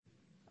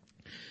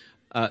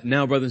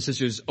Now, brothers and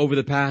sisters, over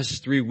the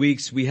past 3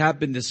 weeks, we have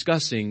been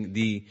discussing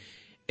the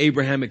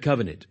Abrahamic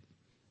covenant.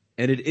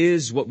 And it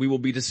is what we will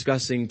be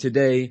discussing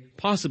today,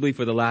 possibly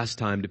for the last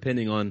time,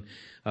 depending on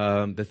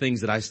the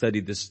things that I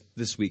studied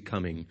this week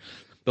coming.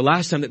 The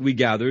last time that we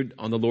gathered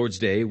on the Lord's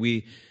Day,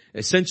 we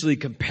essentially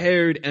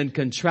compared and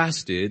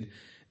contrasted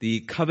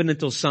the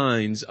covenantal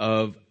signs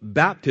of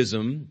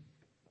baptism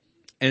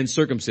and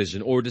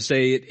circumcision, or to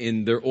say it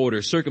in their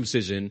order,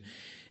 circumcision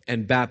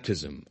and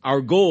baptism.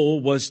 Our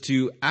goal was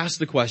to ask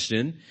the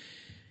question,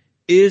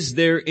 is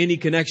there any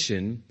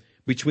connection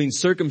between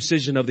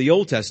circumcision of the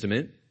Old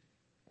Testament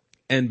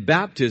and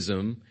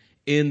baptism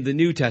in the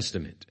New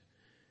Testament?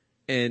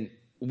 And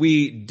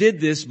we did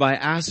this by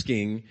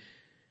asking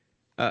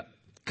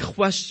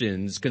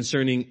questions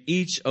concerning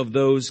each of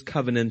those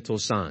covenantal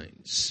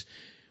signs.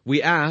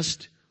 We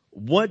asked,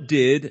 what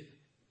did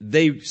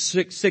they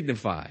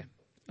signify?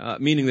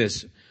 Meaning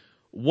this,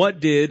 what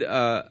did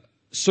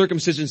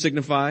circumcision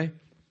signify?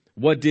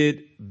 What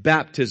did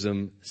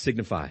baptism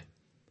signify?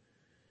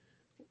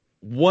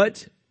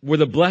 What were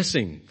the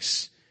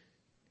blessings?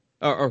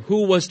 Or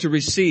who was to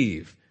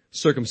receive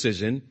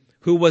circumcision?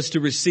 Who was to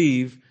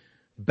receive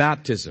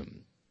baptism?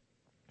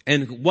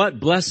 And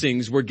what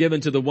blessings were given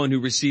to the one who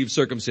received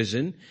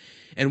circumcision?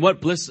 And what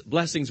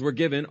blessings are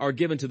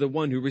given to the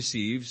one who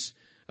receives,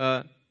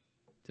 did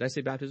I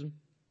say baptism?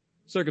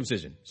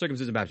 Circumcision,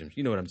 baptism.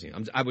 You know what I'm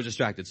saying. I was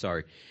distracted,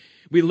 sorry.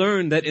 We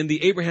learned that in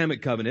the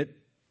Abrahamic covenant,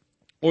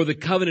 or the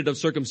covenant of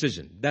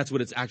circumcision, that's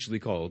what it's actually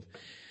called,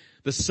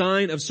 the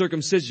sign of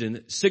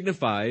circumcision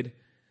signified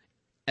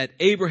that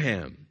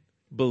Abraham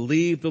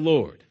believed the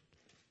Lord,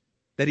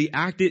 that he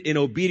acted in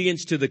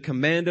obedience to the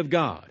command of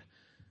God.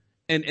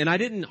 And I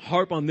didn't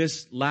harp on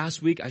this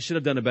last week. I should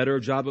have done a better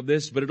job of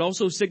this, but it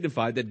also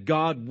signified that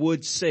God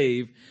would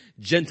save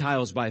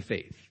Gentiles by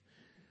faith.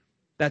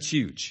 That's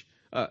huge.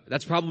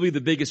 That's probably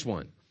the biggest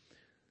one.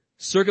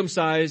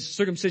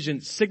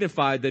 Circumcision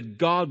signified that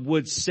God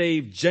would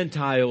save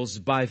Gentiles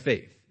by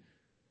faith.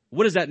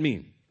 What does that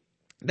mean?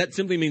 That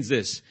simply means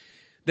this,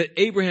 that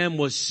Abraham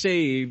was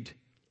saved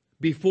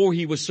before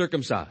he was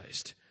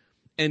circumcised.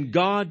 And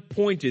God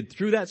pointed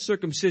through that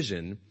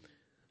circumcision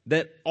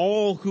that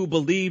all who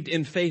believed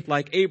in faith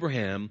like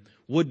Abraham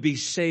would be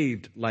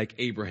saved like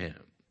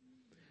Abraham.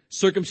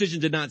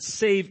 Circumcision did not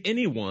save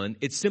anyone.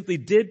 It simply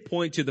did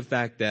point to the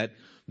fact that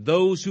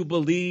those who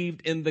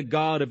believed in the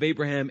God of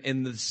Abraham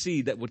and the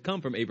seed that would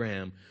come from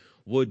Abraham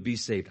would be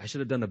saved. I should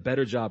have done a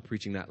better job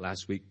preaching that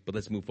last week, but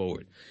let's move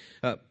forward.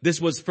 This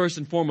was first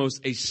and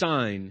foremost a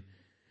sign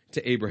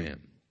to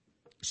Abraham.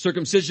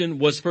 Circumcision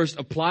was first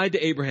applied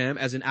to Abraham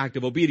as an act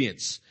of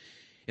obedience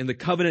in the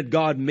covenant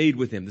God made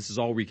with him. This is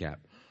all recap.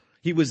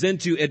 He was then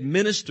to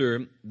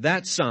administer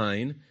that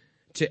sign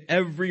to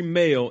every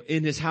male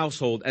in his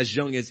household as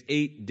young as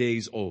 8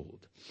 days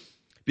old.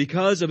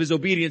 Because of his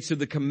obedience to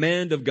the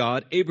command of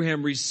God,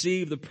 Abraham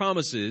received the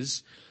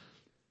promises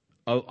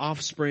of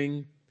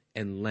offspring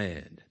and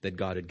land that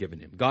God had given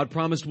him. God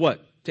promised what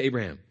to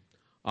Abraham?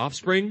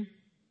 Offspring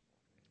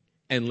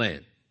and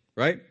land,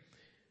 right?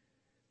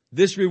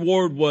 This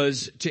reward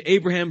was to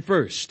Abraham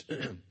first,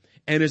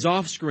 and his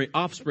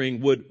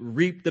offspring would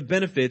reap the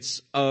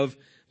benefits of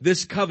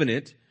this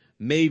covenant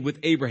made with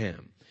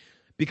Abraham.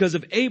 Because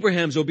of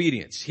Abraham's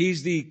obedience,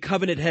 he's the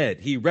covenant head.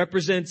 He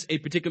represents a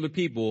particular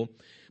people,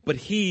 but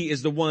he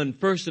is the one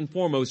first and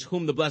foremost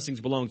whom the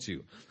blessings belong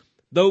to.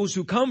 Those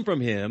who come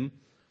from him,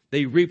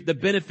 they reap the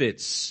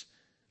benefits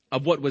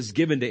of what was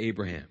given to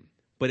Abraham,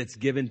 but it's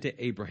given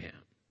to Abraham.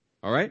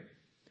 All right?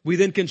 We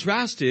then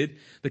contrasted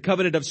the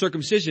covenant of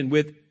circumcision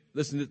with,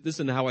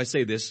 listen to how I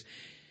say this,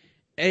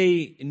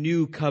 a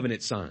new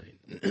covenant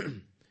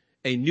sign.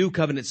 A new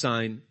covenant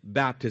sign,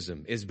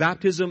 baptism. Is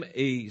baptism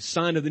a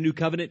sign of the new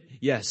covenant?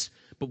 Yes,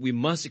 but we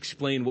must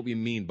explain what we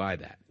mean by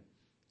that.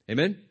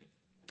 Amen?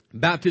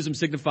 Baptism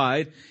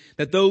signified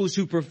that those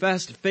who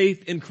professed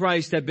faith in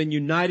Christ have been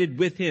united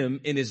with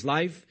him in his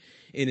life,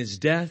 in his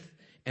death,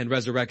 and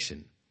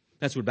resurrection.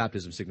 That's what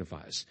baptism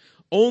signifies.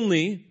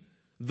 Only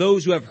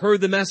those who have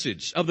heard the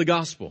message of the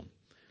gospel,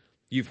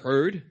 you've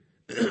heard,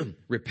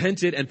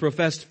 repented, and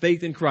professed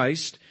faith in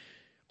Christ,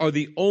 are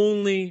the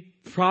only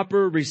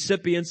proper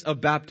recipients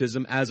of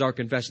baptism, as our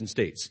confession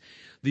states.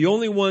 The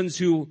only ones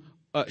who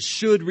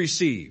should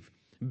receive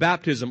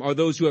baptism are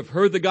those who have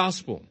heard the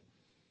gospel,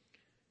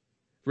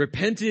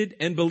 repented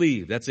and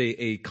believed. That's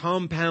a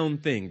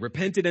compound thing.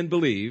 Repented and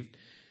believed.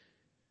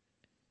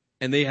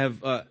 And they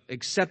have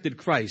accepted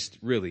Christ,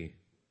 really.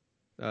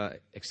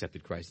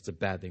 Accepted Christ. It's a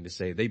bad thing to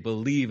say. They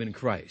believe in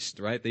Christ,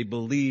 right? They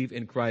believe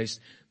in Christ.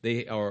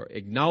 They are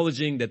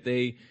acknowledging that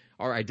they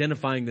are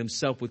identifying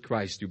themselves with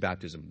Christ through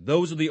baptism.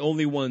 Those are the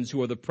only ones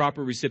who are the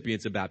proper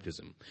recipients of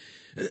baptism.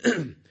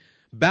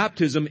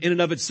 Baptism in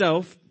and of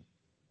itself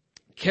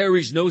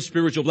carries no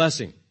spiritual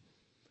blessing.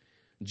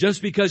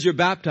 Just because you're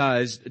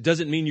baptized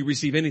doesn't mean you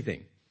receive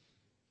anything.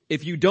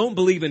 If you don't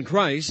believe in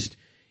Christ,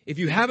 if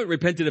you haven't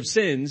repented of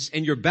sins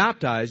and you're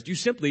baptized, you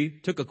simply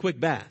took a quick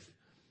bath.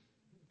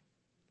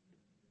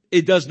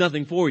 It does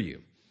nothing for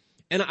you.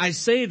 And I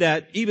say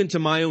that even to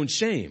my own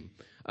shame.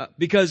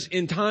 Because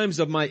in times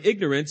of my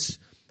ignorance,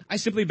 I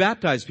simply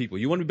baptize people.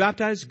 You want to be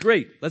baptized?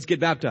 Great. Let's get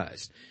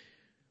baptized.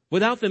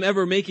 Without them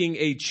ever making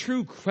a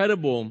true,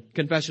 credible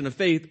confession of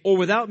faith, or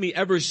without me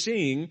ever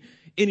seeing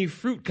any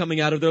fruit coming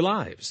out of their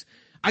lives.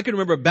 I can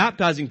remember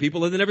baptizing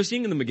people and then never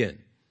seeing them again.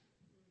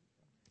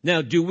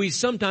 Now, do we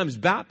sometimes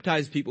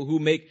baptize people who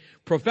make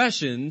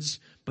professions,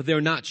 but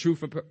they're not true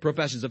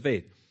professions of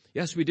faith?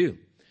 Yes, we do.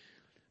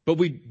 But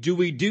do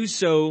we do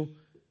so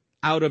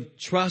out of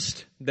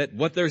trust that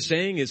what they're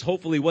saying is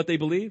hopefully what they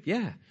believe?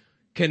 Yeah.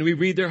 Can we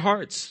read their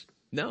hearts?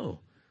 No.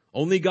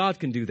 Only God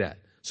can do that.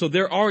 So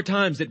there are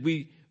times that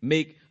we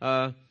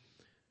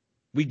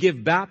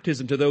give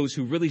baptism to those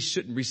who really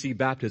shouldn't receive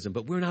baptism,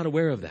 but we're not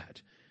aware of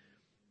that.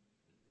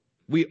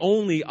 We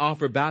only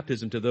offer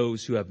baptism to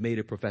those who have made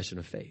a profession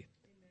of faith.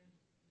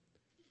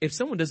 If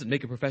someone doesn't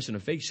make a profession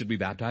of faith, should we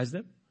baptize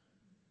them?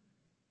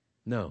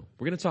 No.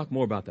 We're going to talk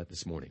more about that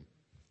this morning.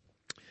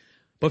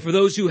 But for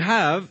those who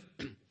have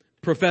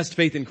professed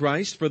faith in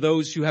Christ, for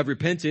those who have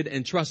repented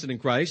and trusted in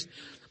Christ,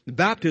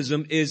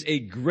 baptism is a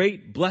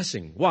great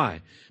blessing.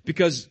 Why?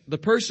 Because the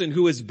person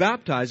who is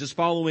baptized is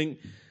following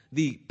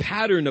the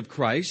pattern of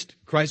Christ.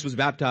 Christ was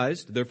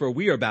baptized, therefore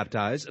we are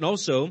baptized. And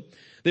also,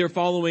 they are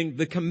following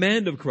the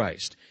command of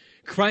Christ.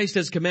 Christ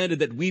has commanded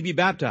that we be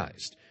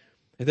baptized.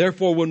 And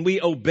therefore, when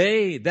we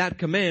obey that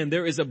command,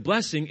 there is a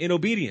blessing in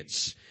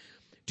obedience.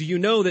 Do you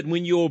know that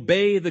when you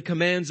obey the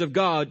commands of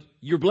God,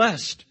 you're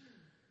blessed?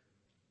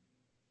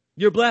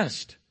 You're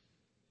blessed.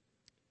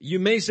 You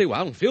may say, well,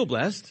 I don't feel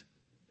blessed.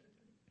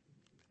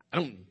 I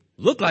don't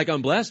look like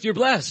I'm blessed. You're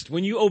blessed.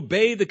 When you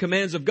obey the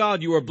commands of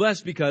God, you are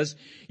blessed because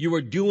you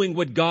are doing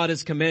what God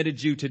has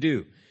commanded you to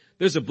do.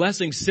 There's a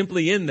blessing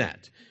simply in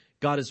that.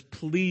 God is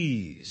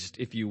pleased,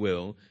 if you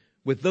will,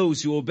 with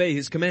those who obey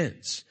His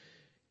commands.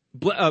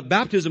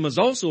 Baptism is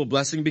also a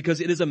blessing because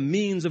it is a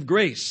means of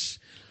grace.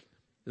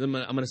 I'm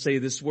going to say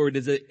this word.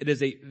 It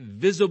is a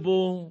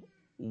visible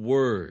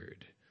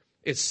word.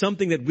 It's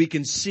something that we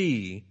can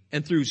see,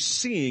 and through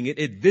seeing it,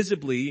 it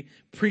visibly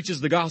preaches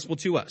the gospel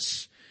to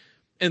us.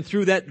 And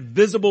through that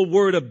visible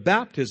word of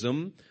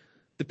baptism,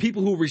 the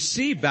people who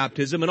receive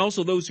baptism and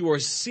also those who are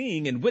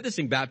seeing and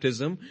witnessing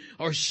baptism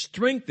are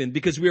strengthened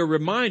because we are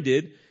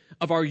reminded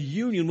of our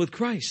union with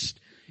Christ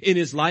in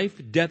His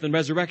life, death, and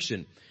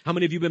resurrection. How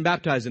many of you have been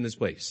baptized in this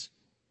place?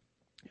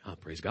 Oh,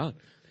 praise God.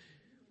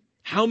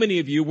 How many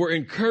of you were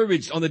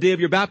encouraged on the day of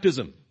your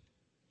baptism?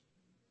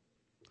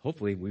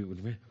 Hopefully we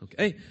would.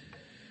 Okay.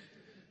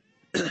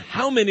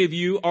 How many of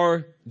you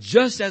are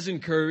just as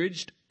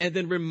encouraged and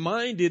then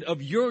reminded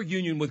of your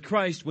union with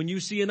Christ when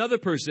you see another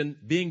person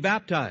being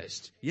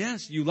baptized?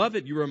 Yes, you love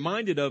it. You're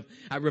reminded of,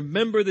 I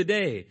remember the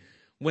day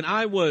when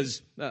I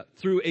was,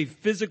 through a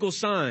physical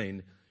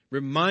sign,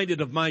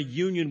 reminded of my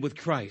union with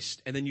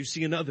Christ. And then you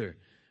see another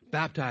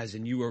baptized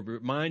and you are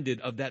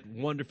reminded of that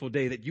wonderful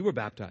day that you were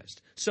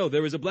baptized. So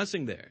there is a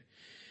blessing there.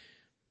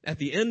 At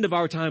the end of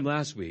our time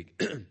last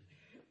week,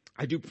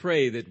 I do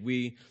pray that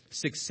we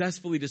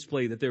successfully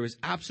display that there is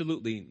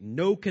absolutely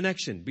no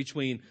connection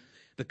between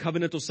the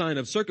covenantal sign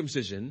of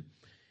circumcision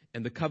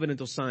and the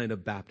covenantal sign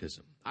of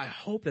baptism. I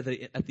hope that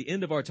at the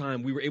end of our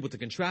time, we were able to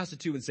contrast the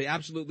two and say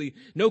absolutely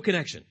no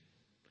connection.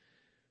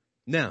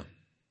 Now,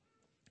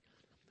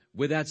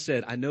 with that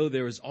said, I know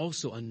there is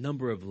also a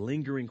number of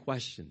lingering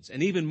questions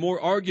and even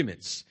more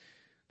arguments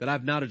that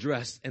I've not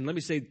addressed. And let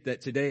me say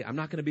that today, I'm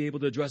not going to be able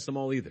to address them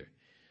all either.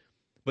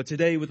 But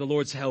today, with the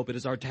Lord's help, it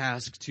is our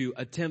task to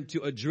attempt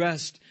to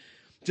address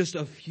just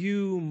a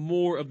few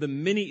more of the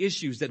many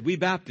issues that we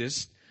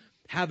Baptists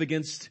have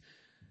against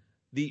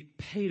the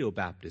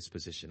pedo-Baptist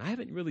position. I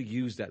haven't really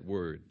used that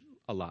word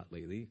a lot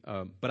lately,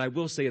 but I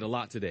will say it a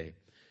lot today.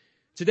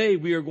 Today,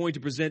 we are going to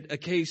present a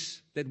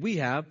case that we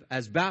have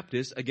as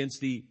Baptists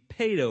against the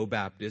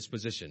pedo-Baptist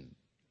position.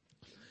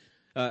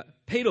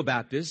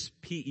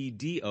 Pedo-Baptist,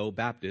 P-E-D-O,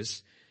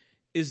 Baptist,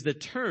 is the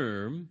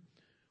term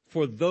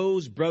for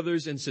those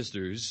brothers and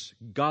sisters,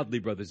 godly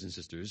brothers and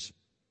sisters,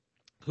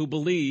 who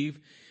believe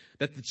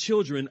that the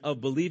children of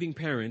believing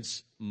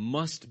parents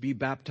must be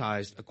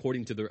baptized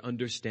according to their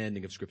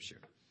understanding of Scripture.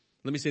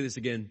 Let me say this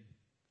again.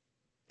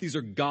 These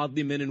are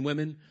godly men and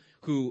women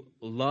who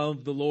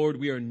love the Lord.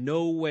 We are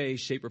no way,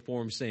 shape, or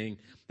form saying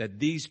that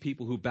these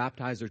people who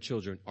baptize their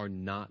children are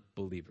not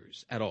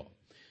believers at all.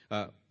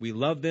 We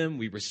love them.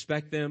 We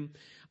respect them.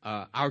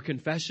 Our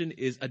confession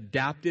is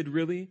adapted,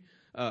 really,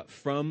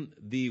 from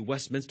the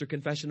Westminster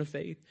Confession of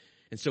Faith.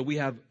 And so we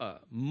have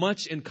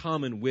much in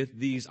common with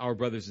these, our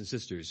brothers and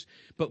sisters.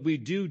 But we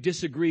do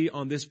disagree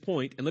on this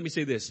point. And let me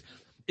say this.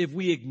 If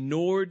we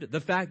ignored the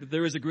fact that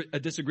there is a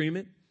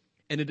disagreement,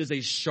 and it is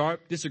a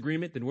sharp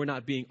disagreement, then we're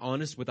not being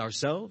honest with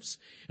ourselves,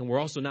 and we're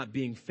also not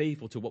being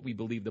faithful to what we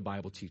believe the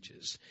Bible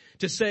teaches.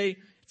 To say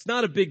it's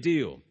not a big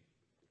deal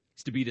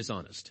is to be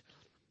dishonest.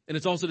 And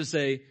it's also to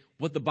say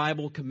what the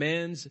Bible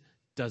commands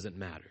doesn't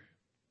matter.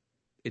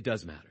 It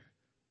does matter.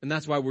 And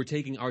that's why we're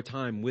taking our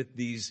time with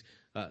these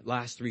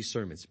last three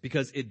sermons,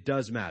 because it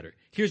does matter.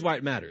 Here's why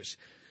it matters.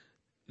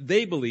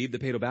 They believe, the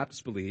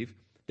Pedo-Baptists believe,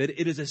 that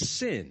it is a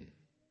sin.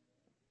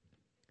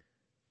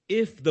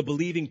 if the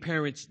believing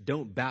parents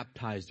don't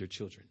baptize their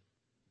children.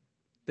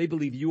 They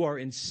believe you are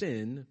in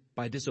sin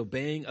by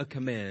disobeying a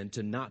command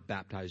to not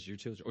baptize your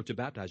children or to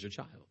baptize your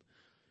child.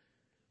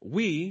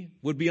 We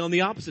would be on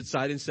the opposite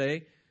side and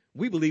say,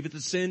 we believe it's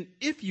a sin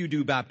if you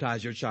do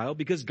baptize your child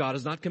because God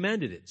has not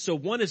commanded it. So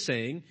one is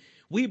saying,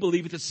 we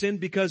believe it's a sin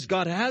because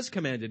God has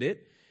commanded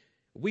it.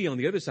 We on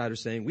the other side are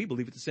saying, we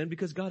believe it's a sin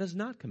because God has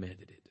not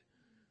commanded it.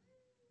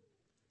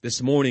 This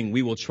morning,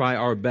 we will try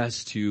our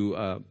best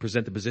to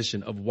present the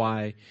position of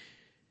why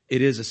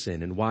it is a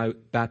sin and why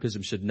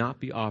baptism should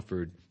not be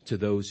offered to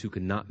those who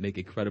cannot make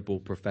a credible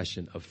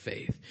profession of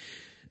faith.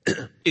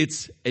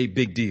 It's a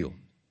big deal.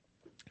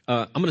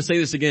 I'm going to say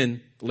this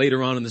again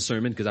later on in the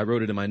sermon because I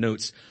wrote it in my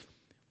notes.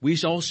 We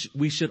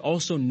should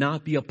also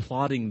not be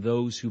applauding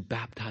those who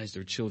baptize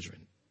their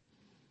children.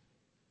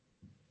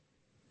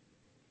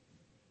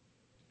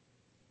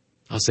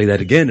 I'll say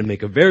that again and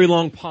make a very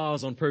long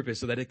pause on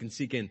purpose so that it can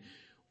sink in.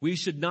 We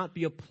should not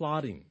be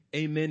applauding,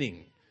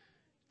 amening,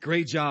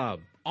 great job,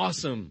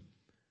 awesome,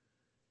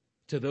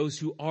 to those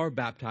who are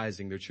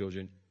baptizing their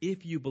children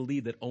if you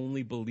believe that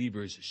only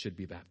believers should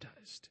be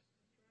baptized.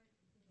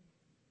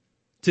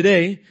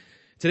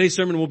 Today's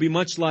sermon will be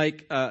much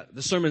like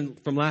the sermon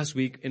from last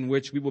week, in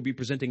which we will be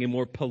presenting a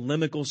more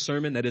polemical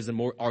sermon, that is a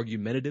more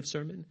argumentative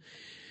sermon.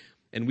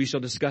 And we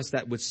shall discuss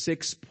that with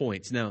 6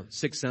 points. Now,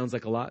 6 sounds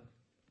like a lot,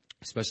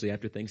 especially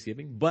after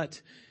Thanksgiving,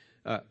 but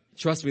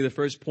trust me, the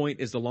first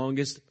point is the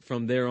longest.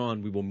 From there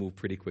on, we will move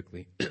pretty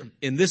quickly.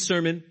 In this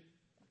sermon,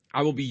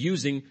 I will be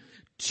using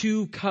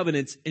 2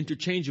 covenants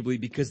interchangeably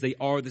because they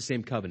are the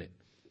same covenant.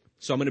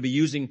 So I'm going to be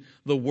using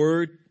the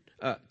word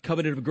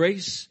covenant of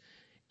grace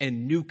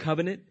and new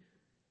covenant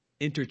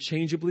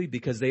interchangeably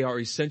because they are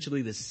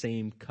essentially the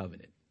same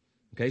covenant.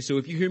 Okay, so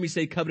if you hear me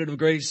say covenant of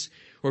grace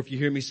or if you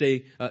hear me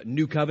say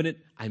new covenant,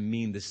 I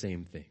mean the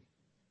same thing.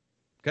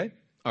 Okay?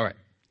 All right.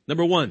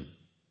 Number 1.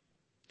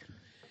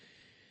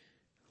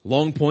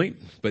 Long point,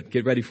 but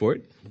get ready for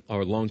it.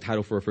 Our long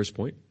title for our first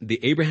point. The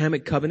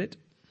Abrahamic covenant,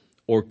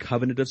 or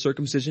covenant of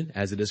circumcision,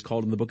 as it is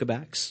called in the book of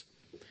Acts.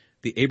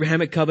 The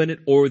Abrahamic covenant,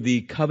 or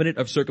the covenant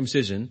of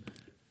circumcision,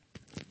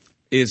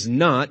 is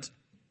not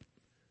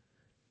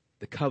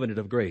the covenant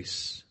of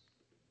grace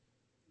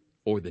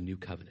or the new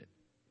covenant.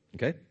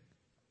 Okay?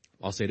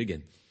 I'll say it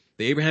again.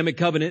 The Abrahamic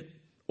covenant,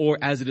 or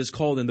as it is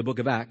called in the book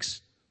of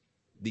Acts,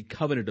 the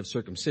covenant of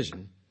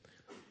circumcision,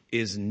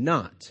 is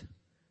not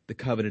the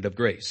covenant of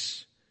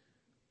grace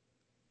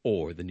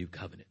or the new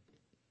covenant.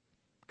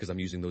 Because I'm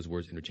using those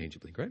words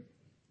interchangeably, correct?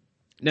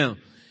 Now,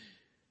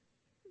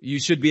 you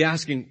should be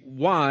asking,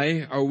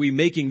 why are we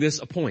making this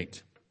a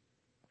point?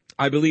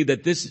 I believe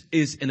that this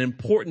is an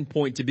important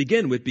point to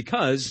begin with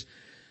because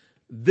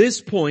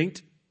this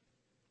point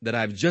that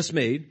I've just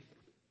made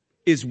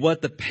is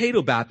what the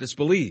Paedo-Baptist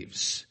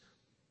believes.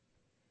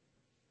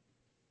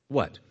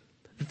 What?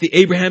 That the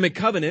Abrahamic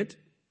covenant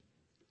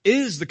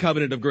is the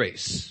covenant of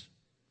grace.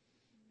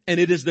 And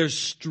it is their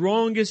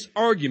strongest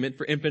argument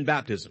for infant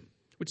baptism,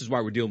 which is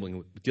why we're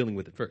dealing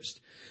with it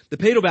first. The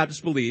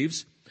Paedo-Baptist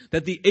believes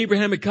that the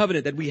Abrahamic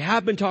covenant that we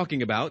have been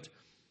talking about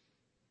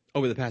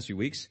over the past few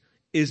weeks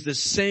is the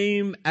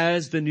same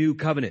as the new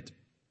covenant.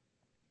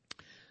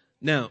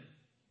 Now,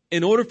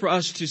 in order for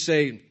us to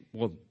say,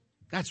 well,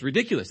 that's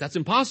ridiculous, that's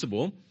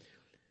impossible,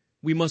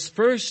 we must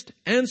first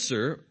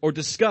answer or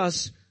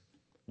discuss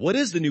what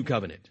is the new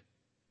covenant?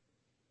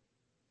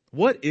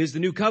 What is the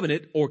new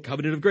covenant or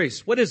covenant of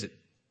grace? What is it?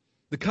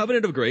 The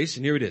covenant of grace,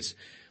 and here it is.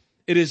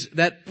 It is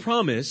that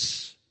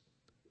promise,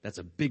 that's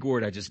a big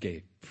word I just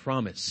gave,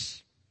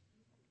 promise,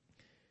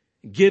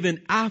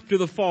 given after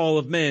the fall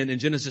of man in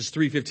Genesis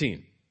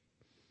 3:15,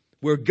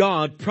 where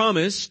God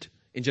promised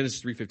in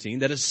Genesis 3:15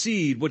 that a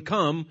seed would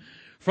come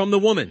from the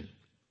woman.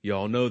 You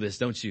all know this,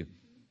 don't you?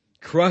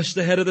 Crush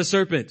the head of the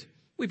serpent.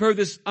 We've heard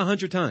this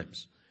 100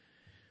 times.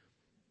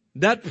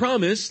 That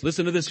promise,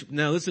 listen to this,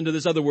 now listen to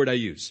this other word I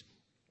use.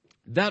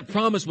 That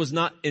promise was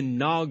not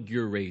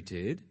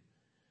inaugurated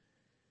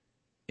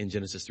in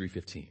Genesis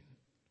 3:15,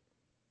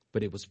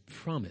 but it was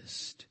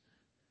promised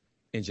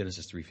in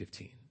Genesis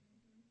 3:15.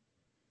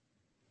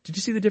 Did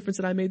you see the difference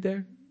that I made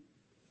there?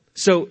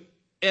 So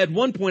at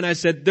one point I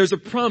said there's a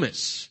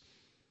promise.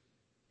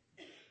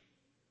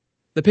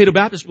 The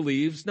Paedo-Baptist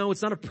believes, no,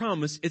 it's not a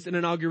promise, it's an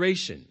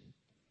inauguration.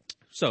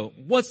 So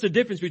what's the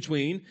difference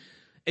between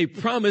a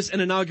promise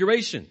and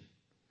inauguration?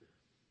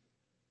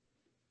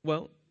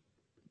 Well,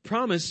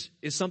 promise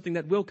is something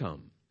that will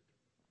come.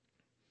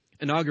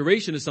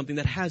 Inauguration is something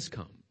that has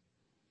come.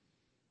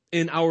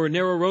 In our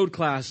narrow road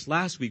class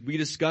last week, we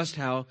discussed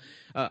how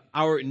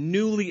our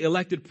newly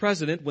elected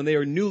president, when they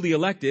are newly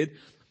elected,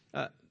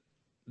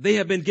 they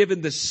have been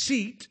given the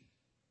seat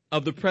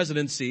of the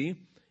presidency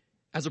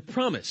as a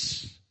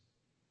promise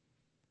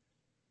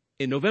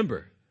in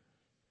November.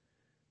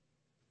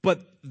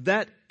 But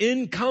that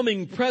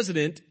incoming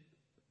president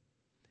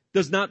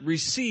does not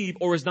receive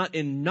or is not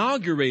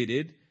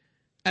inaugurated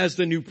as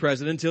the new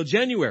president until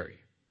January.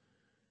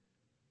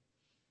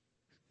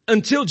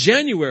 Until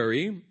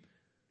January,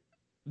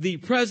 the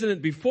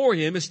president before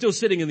him is still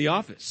sitting in the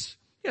office.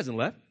 He hasn't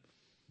left.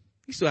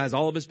 He still has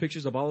all of his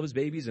pictures of all of his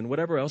babies and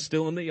whatever else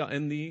still in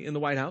the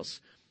White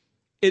House.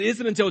 It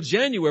isn't until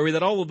January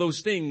that all of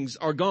those things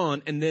are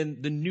gone, and then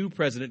the new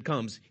president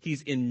comes.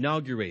 He's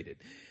inaugurated.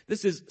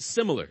 This is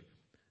similar,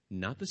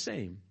 not the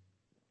same,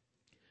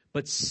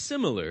 but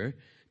similar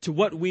to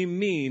what we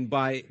mean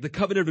by the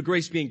covenant of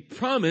grace being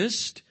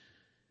promised,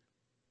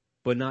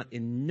 but not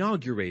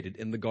inaugurated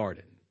in the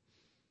garden.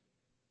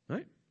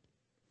 Right?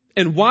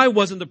 And why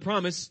wasn't the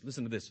promise,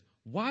 listen to this,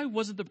 why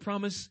wasn't the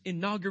promise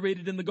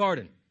inaugurated in the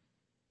garden?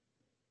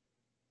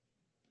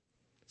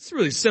 It's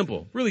really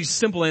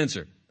simple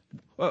answer.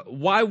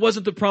 Why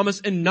wasn't the promise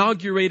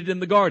inaugurated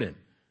in the garden?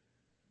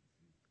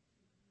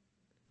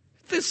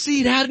 The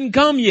seed hadn't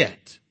come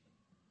yet.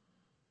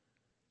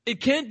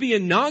 It can't be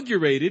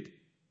inaugurated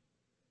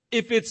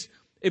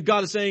if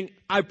God is saying,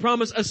 I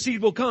promise a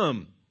seed will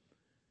come,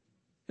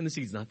 and the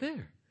seed's not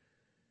there.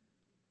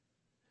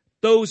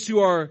 Those who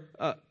are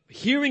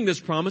hearing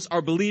this promise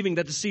are believing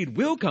that the seed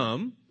will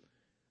come,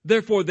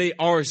 therefore they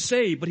are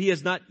saved, but he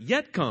has not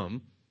yet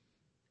come.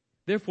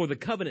 Therefore the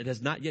covenant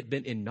has not yet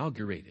been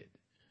inaugurated.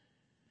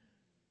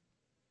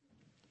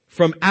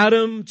 From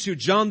Adam to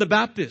John the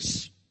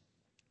Baptist,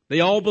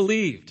 they all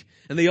believed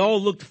and they all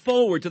looked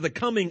forward to the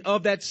coming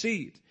of that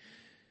seed.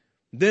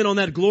 Then on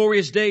that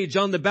glorious day,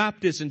 John the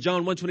Baptist in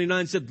John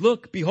 1:29 said,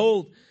 look,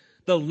 behold,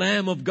 the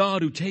Lamb of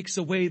God who takes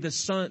away the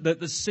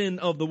sin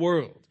of the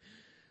world.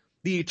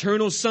 The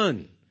eternal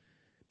Son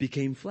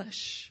became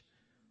flesh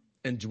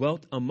and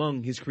dwelt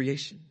among his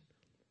creation.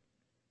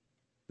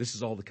 This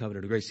is all the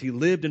covenant of grace. He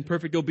lived in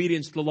perfect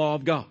obedience to the law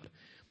of God.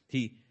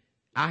 He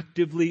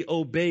actively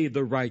obeyed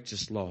the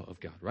righteous law of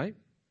God, right?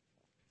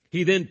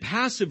 He then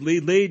passively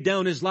laid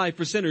down his life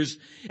for sinners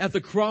at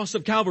the cross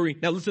of Calvary.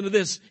 Now listen to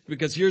this,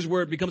 because here's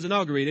where it becomes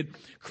inaugurated.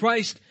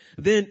 Christ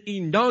then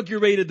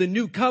inaugurated the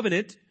new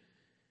covenant.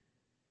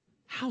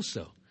 How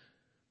so?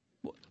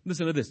 Well,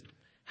 listen to this.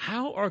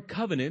 How are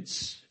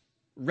covenants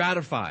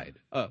ratified,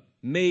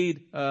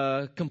 made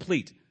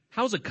complete?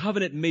 How's a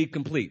covenant made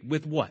complete?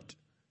 With what?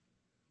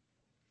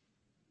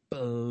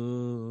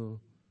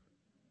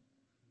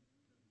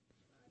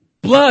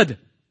 Blood.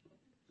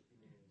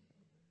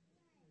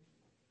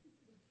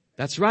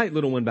 That's right,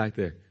 little one back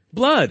there.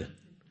 Blood.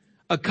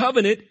 A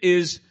covenant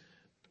is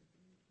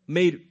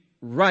made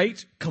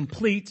right,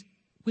 complete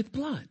with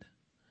blood.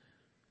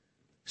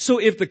 So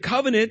if the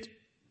covenant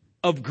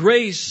of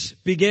grace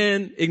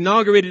began,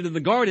 inaugurated in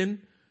the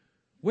garden,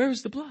 where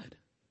is the blood?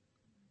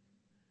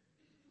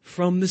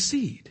 From the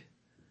seed.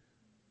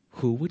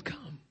 Who would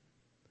come?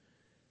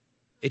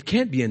 It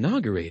can't be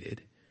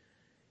inaugurated.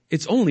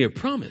 It's only a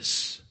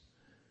promise.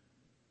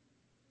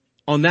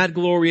 On that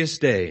glorious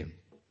day,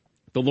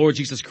 the Lord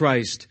Jesus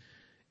Christ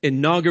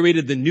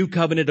inaugurated the new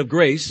covenant of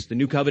grace, the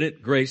new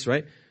covenant, grace,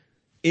 right?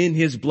 In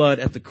his blood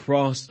at the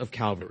cross of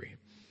Calvary.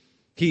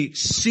 He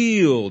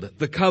sealed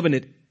the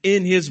covenant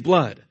in his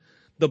blood,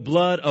 the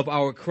blood of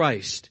our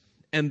Christ.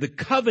 And the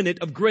covenant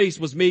of grace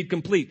was made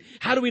complete.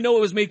 How do we know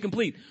it was made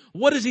complete?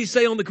 What does he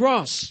say on the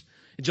cross?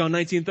 In John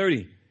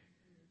 19:30.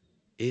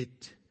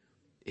 It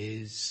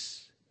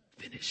is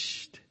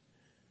finished.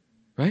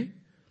 Right?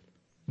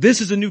 This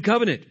is a new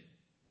covenant.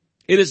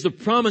 It is the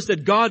promise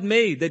that God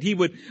made that he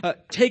would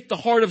take the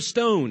heart of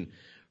stone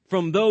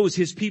from those,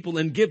 his people,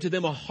 and give to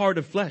them a heart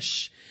of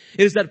flesh.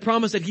 It is that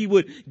promise that he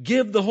would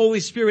give the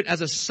Holy Spirit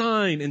as a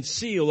sign and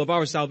seal of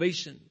our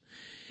salvation.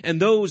 And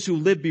those who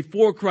lived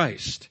before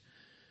Christ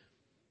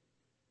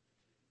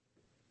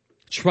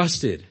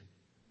trusted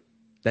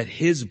that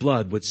his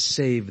blood would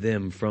save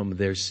them from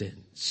their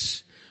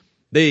sins.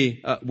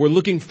 They were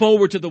looking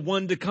forward to the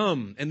one to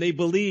come, and they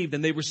believed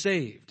and they were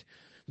saved.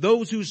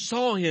 Those who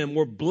saw him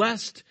were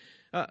blessed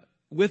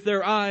with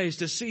their eyes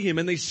to see him,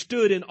 and they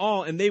stood in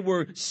awe and they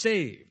were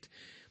saved.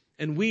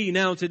 And we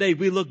now today,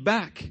 we look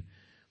back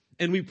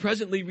and we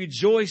presently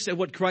rejoice at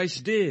what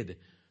Christ did.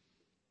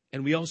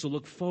 And we also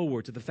look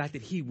forward to the fact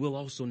that he will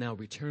also now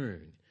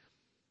return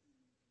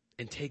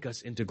and take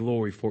us into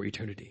glory for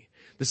eternity.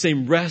 The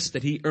same rest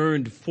that he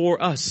earned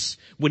for us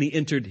when he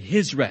entered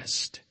his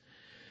rest.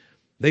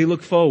 They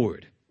look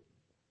forward.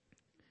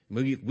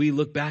 We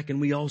look back and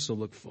we also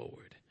look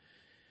forward.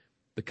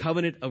 The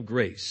covenant of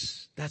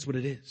grace. That's what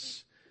it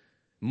is.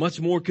 Much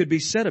more could be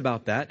said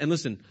about that. And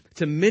listen,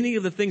 to many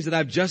of the things that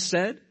I've just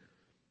said,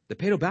 the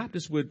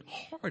Paedo-Baptists would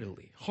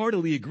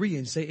heartily agree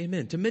and say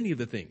amen to many of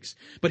the things.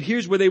 But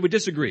here's where they would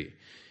disagree.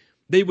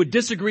 They would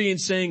disagree in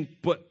saying,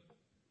 but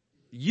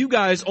you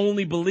guys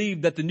only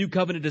believe that the new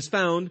covenant is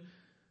found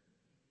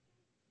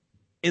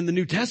in the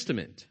New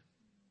Testament.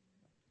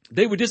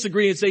 They would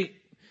disagree and say,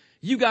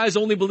 you guys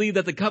only believe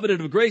that the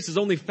covenant of grace is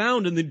only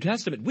found in the New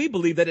Testament. We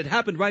believe that it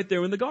happened right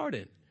there in the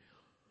garden.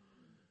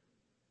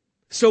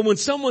 So when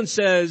someone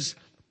says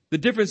the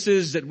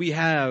differences that we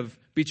have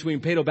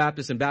between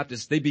Paedo-Baptists and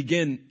Baptists, they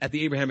begin at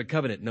the Abrahamic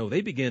covenant. No,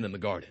 they begin in the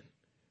garden.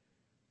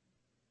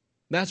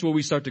 That's where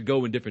we start to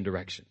go in different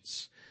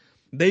directions.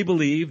 They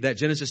believe that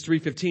Genesis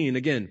 3:15,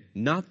 again,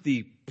 not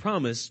the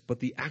promise, but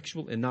the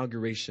actual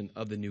inauguration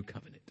of the new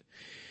covenant.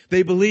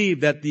 They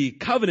believe that the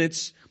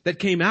covenants that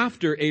came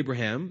after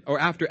Abraham or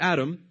after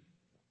Adam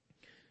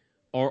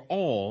are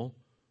all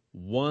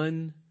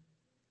one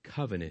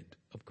covenant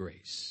of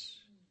grace.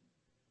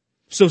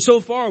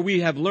 So far we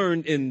have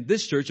learned in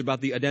this church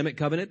about the Adamic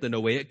covenant, the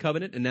Noahic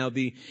covenant, and now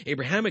the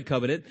Abrahamic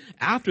covenant.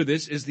 After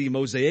this is the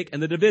Mosaic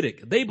and the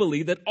Davidic. They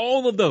believe that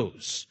all of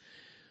those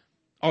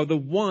are the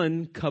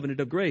one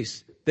covenant of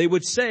grace. They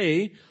would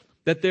say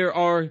that there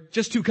are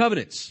just two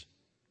covenants.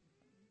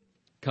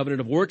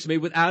 Covenant of works made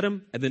with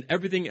Adam, and then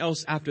everything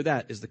else after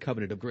that is the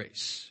covenant of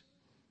grace.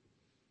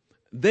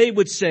 They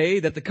would say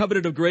that the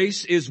covenant of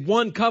grace is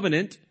one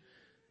covenant,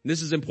 and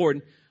this is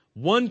important,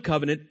 one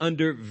covenant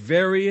under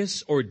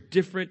various or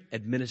different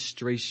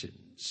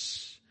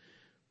administrations.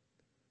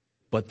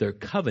 But their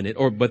covenant,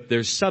 but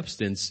their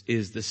substance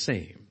is the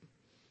same.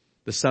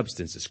 The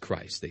substance is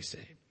Christ, they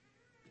say.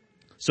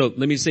 So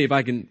let me see if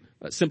I can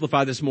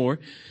simplify this more.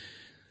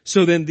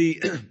 So then the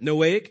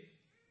Noahic,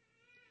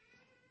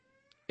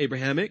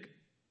 Abrahamic,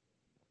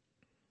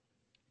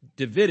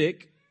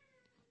 Davidic,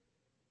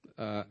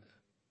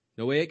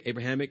 Noahic,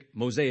 Abrahamic,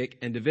 Mosaic,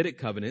 and Davidic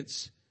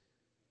covenants,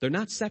 they're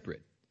not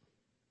separate,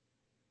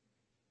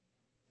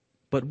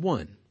 but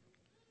one.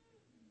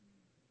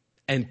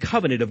 And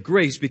covenant of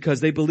grace, because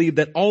they believe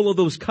that all of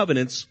those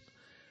covenants,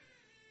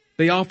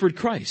 they offered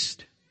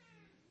Christ.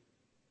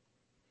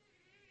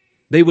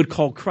 They would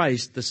call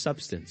Christ the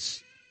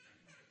substance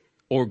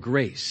or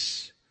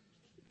grace.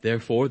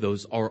 Therefore,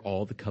 those are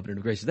all the covenant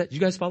of grace. Do you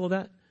guys follow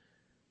that?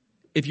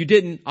 If you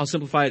didn't, I'll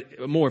simplify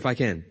it more if I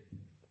can.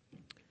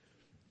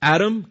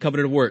 Adam,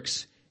 covenant of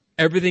works.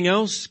 Everything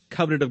else,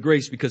 covenant of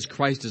grace, because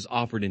Christ is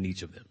offered in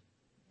each of them.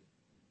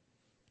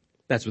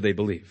 That's what they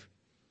believe.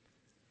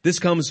 This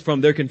comes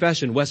from their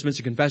confession,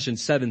 Westminster Confession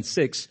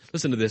 7:6.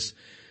 Listen to this.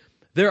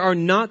 There are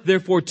not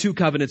therefore two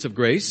covenants of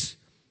grace,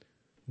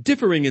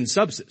 differing in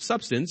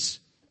substance,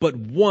 but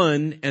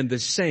one and the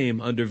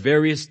same under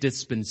various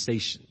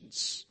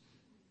dispensations.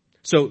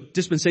 So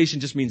dispensation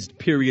just means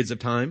periods of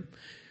time.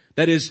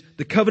 That is,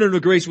 the covenant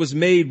of grace was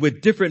made with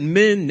different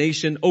men,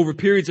 nation, over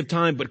periods of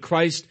time, but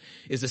Christ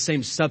is the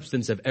same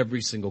substance of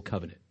every single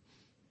covenant.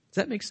 Does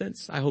that make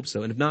sense? I hope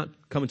so. And if not,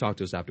 come and talk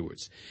to us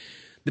afterwards.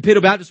 The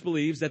Pt.3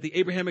 believes that the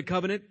Abrahamic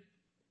covenant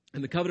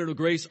and the covenant of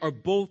grace are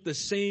both the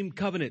same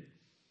covenant,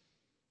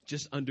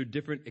 just under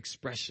different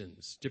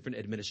expressions, different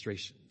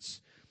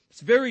administrations.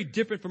 It's very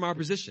different from our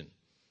position,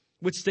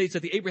 which states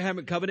that the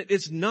Abrahamic covenant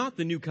is not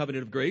the new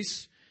covenant of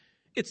grace.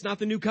 It's not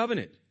the new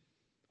covenant.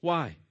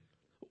 Why?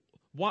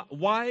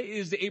 Why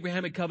is the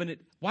Abrahamic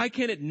covenant, why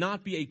can't it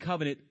not be a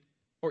covenant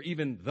or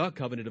even the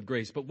covenant of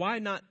grace? But why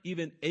not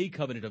even a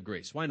covenant of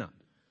grace? Why not?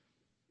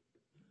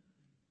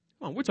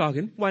 Come on, we're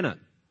talking. Why not?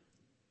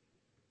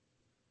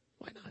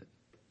 Why not?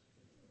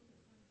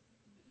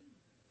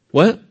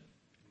 What?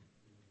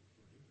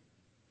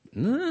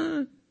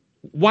 Nah.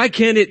 Why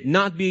can't it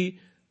not be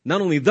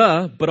not only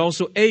the, but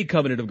also a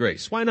covenant of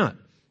grace? Why not?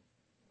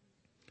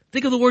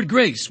 Think of the word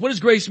grace. What does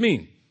grace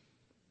mean?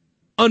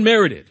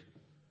 Unmerited.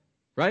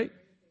 Right?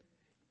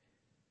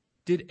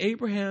 Did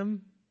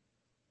Abraham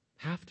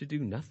have to do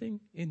nothing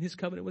in his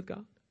covenant with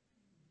God?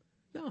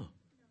 No.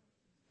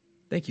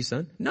 Thank you,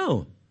 son.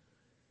 No.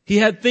 He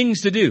had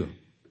things to do.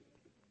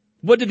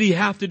 What did he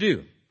have to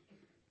do?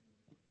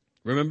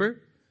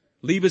 Remember?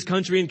 Leave his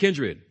country and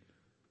kindred.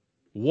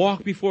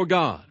 Walk before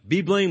God.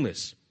 Be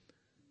blameless.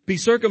 Be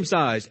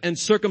circumcised and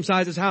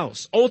circumcise his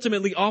house.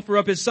 Ultimately offer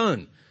up his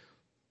son.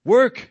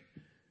 Work.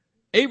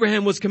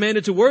 Abraham was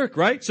commanded to work,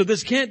 right? So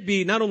this can't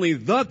be not only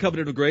the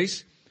covenant of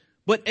grace,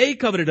 but a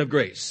covenant of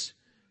grace.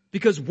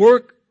 Because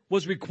work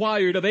was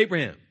required of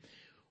Abraham.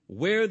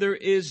 Where there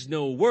is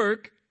no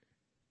work,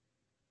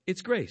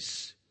 it's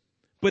grace.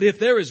 But if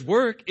there is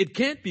work, it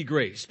can't be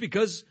grace,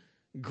 because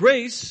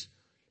grace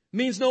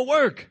means no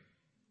work.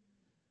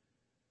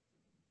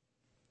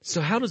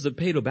 So how does the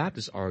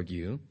Pt.3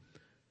 argue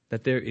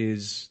that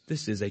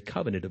this is a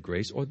covenant of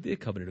grace or the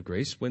covenant of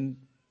grace when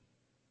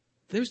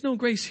there's no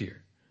grace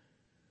here?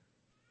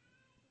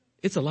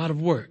 It's a lot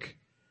of work,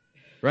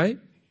 right?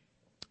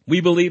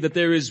 We believe that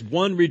there is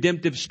one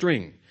redemptive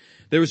string.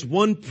 There is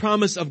one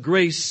promise of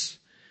grace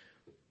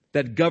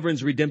that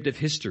governs redemptive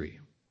history.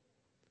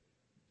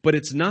 But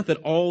it's not that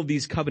all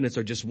these covenants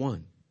are just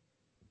one.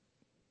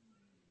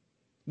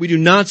 We do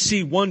not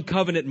see one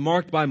covenant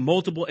marked by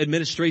multiple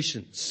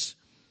administrations.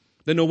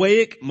 The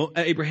Noahic,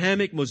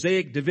 Abrahamic,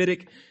 Mosaic,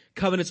 Davidic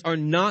covenants are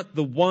not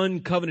the one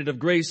covenant of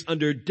grace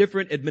under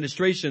different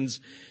administrations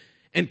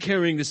and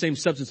carrying the same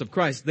substance of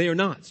Christ. They are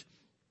not.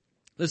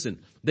 Listen,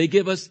 they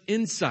give us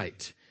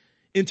insight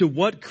into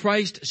what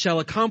Christ shall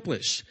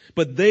accomplish,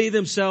 but they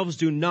themselves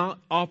do not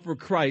offer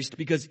Christ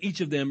because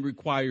each of them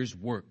requires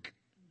work.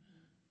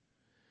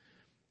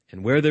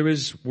 And where there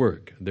is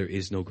work, there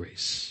is no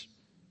grace.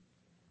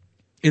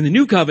 In the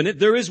new covenant,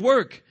 there is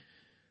work.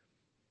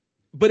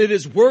 But it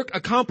is work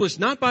accomplished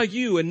not by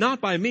you and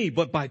not by me,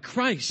 but by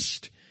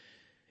Christ.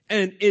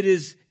 And it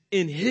is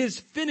in his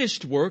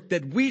finished work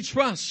that we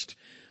trust.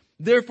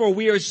 Therefore,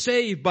 we are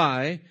saved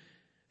by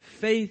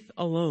faith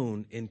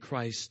alone in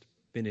Christ's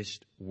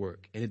finished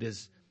work. And it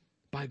is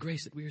by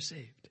grace that we are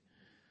saved.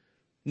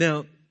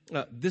 Now,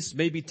 This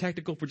may be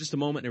technical for just a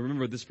moment, and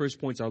remember this first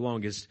point's our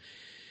longest,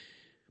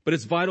 but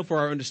it's vital for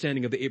our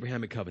understanding of the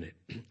Abrahamic covenant.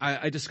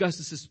 I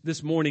discussed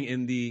this morning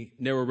in the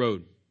narrow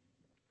road.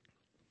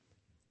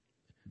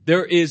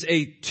 There is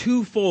a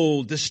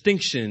twofold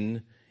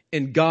distinction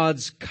in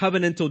God's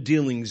covenantal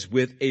dealings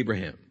with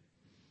Abraham.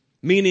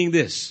 Meaning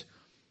this,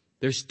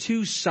 there's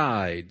two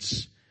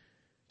sides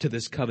to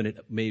this covenant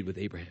made with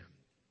Abraham.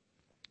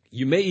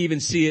 You may even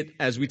see it,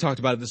 as we talked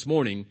about it this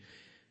morning,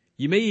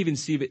 you may even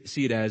see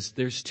it as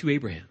there's two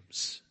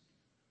Abrahams.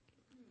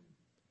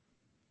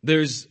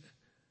 There's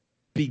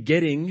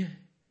begetting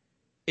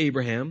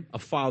Abraham, a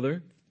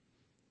father,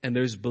 and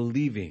there's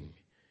believing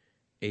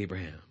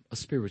Abraham, a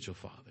spiritual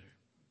father.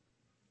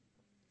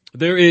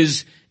 There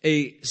is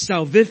a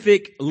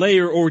salvific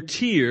layer or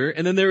tier,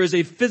 and then there is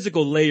a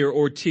physical layer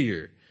or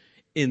tier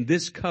in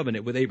this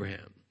covenant with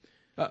Abraham.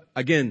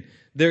 Again,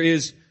 there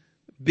is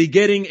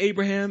begetting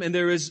Abraham and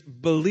there is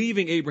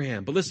believing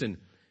Abraham. But listen,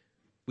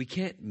 we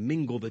can't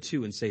mingle the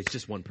two and say it's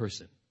just one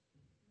person.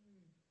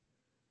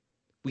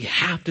 We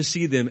have to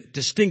see them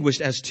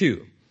distinguished as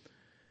two.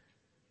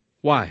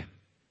 Why?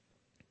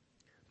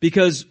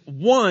 Because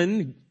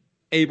one,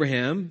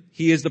 Abraham,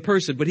 he is the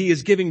person, but he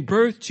is giving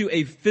birth to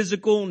a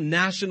physical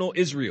national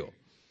Israel.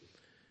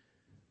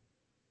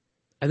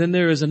 And then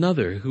there is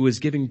another who is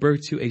giving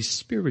birth to a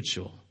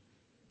spiritual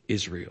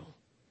Israel.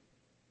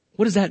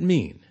 What does that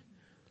mean?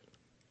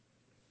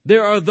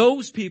 There are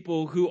those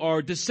people who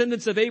are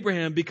descendants of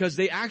Abraham because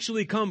they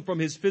actually come from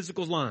his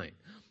physical line.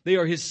 They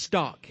are his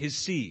stock, his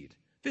seed,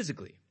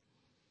 physically.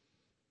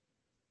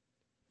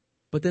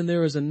 But then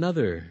there is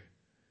another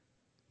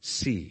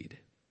seed.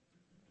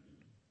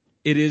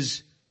 It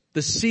is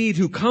the seed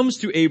who comes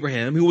through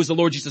Abraham, who was the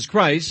Lord Jesus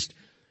Christ.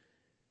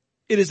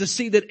 It is the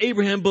seed that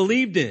Abraham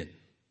believed in.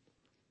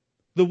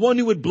 The one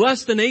who would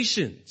bless the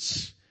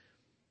nations.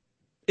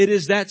 It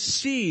is that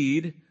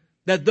seed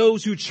that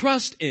those who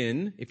trust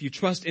in, if you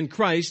trust in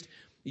Christ,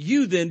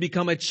 you then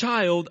become a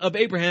child of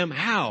Abraham.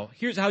 How?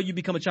 Here's how you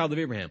become a child of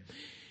Abraham.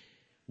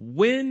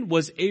 When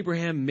was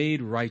Abraham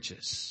made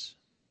righteous?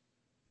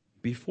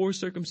 Before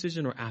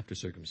circumcision or after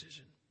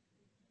circumcision?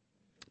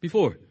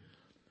 Before.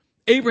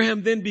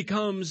 Abraham then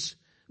becomes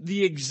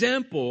the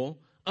example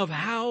of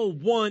how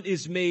one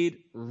is made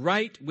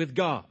right with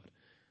God.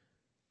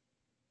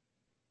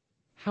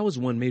 How is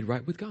one made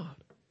right with God?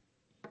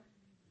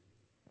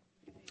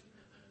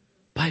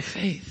 By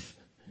faith.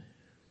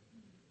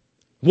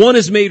 One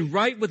is made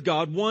right with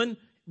God. One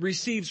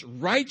receives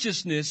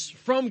righteousness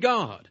from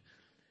God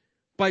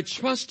by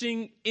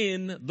trusting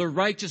in the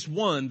righteous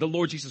one, the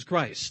Lord Jesus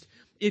Christ.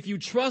 If you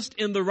trust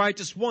in the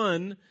righteous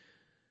one,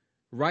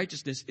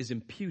 righteousness is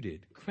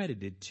imputed,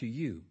 credited to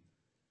you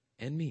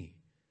and me,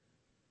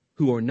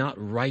 who are not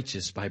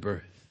righteous by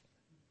birth.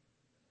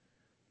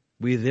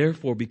 We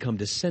therefore become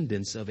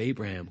descendants of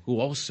Abraham, who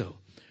also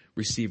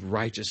received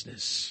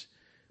righteousness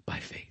by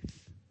faith.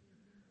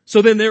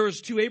 So then there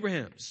is two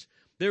Abrahams.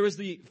 There is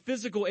the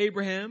physical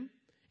Abraham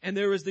and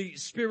there is the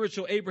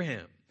spiritual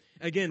Abraham.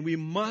 Again, we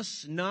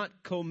must not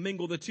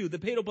commingle the two. The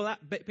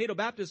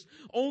Paedo-Baptist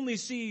only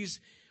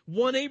sees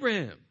one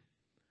Abraham,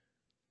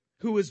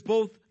 who is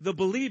both the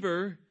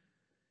believer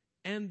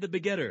and the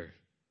begetter.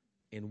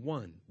 In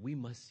one, we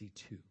must see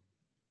two.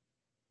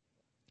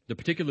 The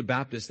particular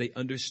Baptists, they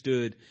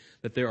understood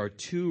that there are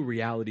two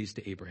realities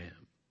to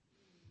Abraham.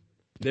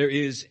 There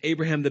is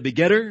Abraham the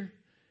begetter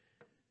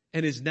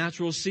and his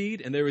natural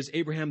seed, and there is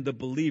Abraham the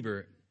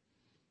believer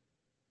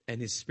and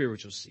his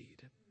spiritual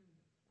seed.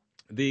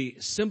 The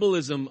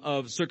symbolism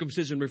of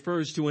circumcision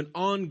refers to an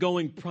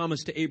ongoing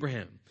promise to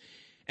Abraham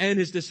and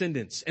his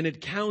descendants, and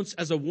it counts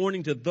as a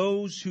warning to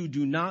those who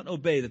do not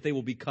obey that they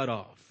will be cut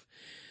off.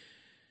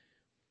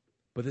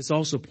 But this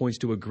also points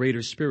to a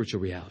greater spiritual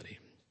reality.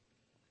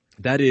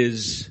 That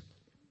is,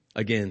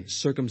 again,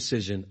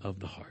 circumcision of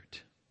the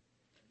heart.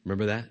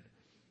 Remember that?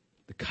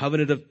 The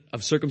covenant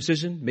of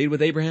circumcision made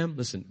with Abraham.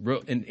 Listen,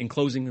 in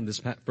closing in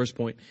this first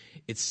point,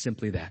 it's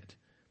simply that.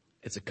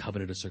 It's a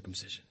covenant of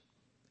circumcision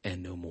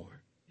and no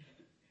more.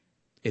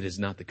 It is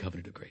not the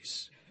covenant of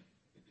grace.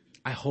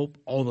 I hope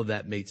all of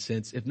that made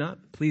sense. If not,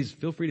 please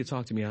feel free to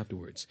talk to me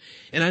afterwards.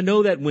 And I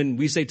know that when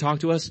we say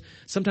talk to us,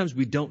 sometimes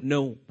we don't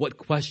know what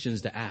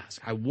questions to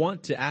ask. I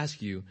want to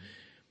ask you,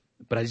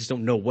 but I just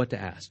don't know what to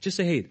ask. Just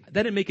say, hey,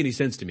 that didn't make any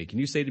sense to me. Can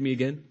you say to me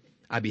again?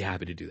 I'd be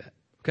happy to do that.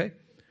 Okay?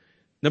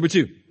 Number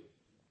two,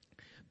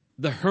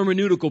 the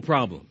hermeneutical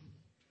problem.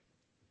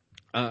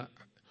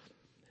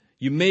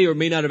 You may or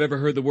may not have ever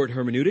heard the word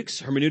hermeneutics.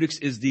 Hermeneutics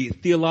is the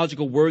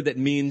theological word that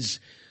means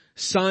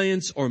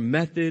science or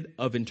method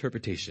of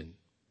interpretation.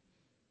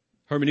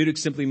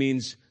 Hermeneutics simply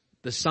means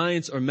the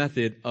science or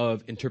method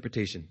of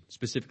interpretation.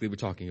 Specifically, we're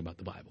talking about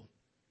the Bible.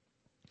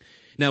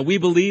 Now, we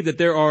believe that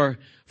there are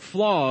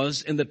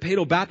flaws in the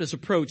Paedo-Baptist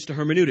approach to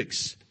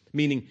hermeneutics,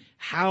 meaning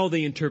how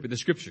they interpret the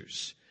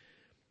scriptures.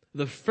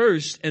 The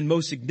first and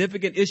most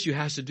significant issue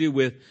has to do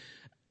with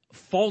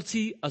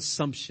faulty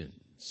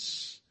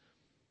assumptions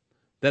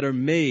that are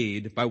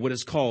made by what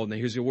is called, now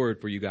here's your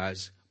word for you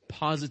guys,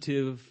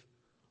 positive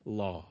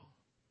law.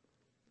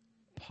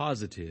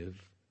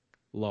 Positive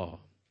law.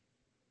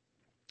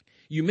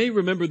 You may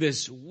remember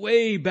this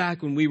way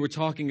back when we were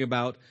talking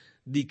about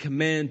the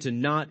command to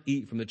not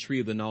eat from the tree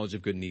of the knowledge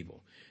of good and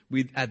evil.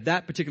 We, at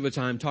that particular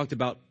time, talked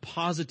about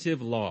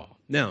positive law.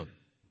 Now,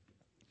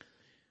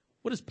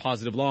 what does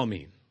positive law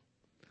mean?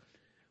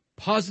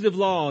 Positive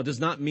law does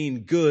not mean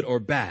good or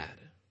bad.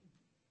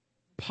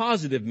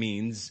 Positive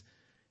means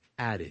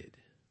added.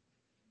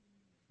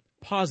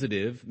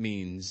 Positive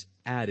means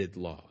added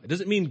law. It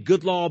doesn't mean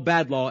good law,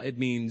 bad law. It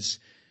means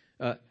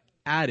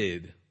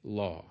added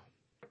law.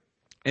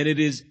 And it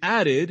is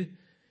added,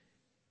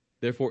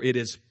 therefore it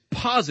is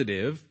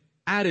positive,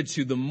 added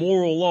to the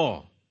moral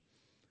law.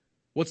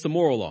 What's the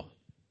moral law?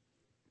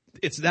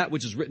 It's that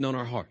which is written on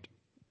our heart.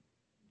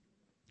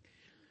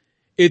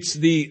 It's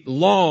the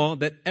law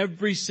that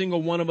every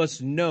single one of us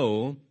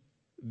know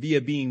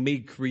via being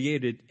made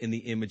created in the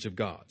image of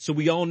God. So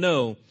we all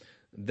know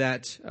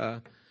that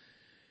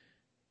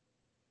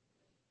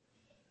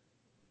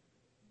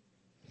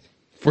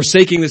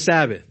forsaking the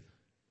Sabbath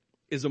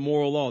is a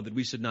moral law that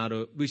we should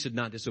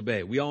not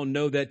disobey. We all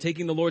know that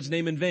taking the Lord's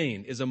name in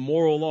vain is a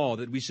moral law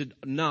that we should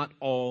not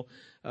all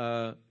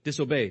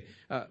disobey.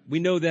 We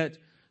know that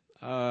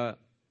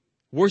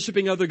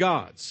worshiping other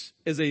gods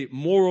is a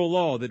moral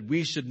law that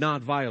we should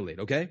not violate,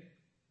 okay?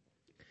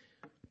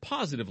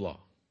 Positive law.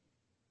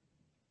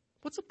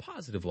 What's a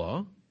positive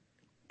law?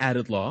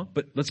 Added law,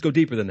 but let's go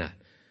deeper than that.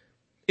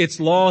 It's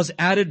laws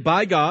added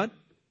by God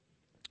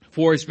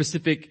for a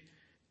specific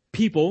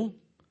people,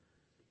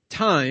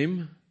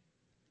 time,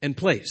 and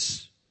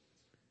place.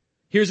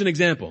 Here's an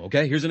example,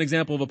 okay? Here's an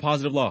example of a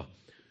positive law.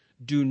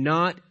 Do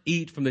not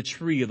eat from the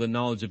tree of the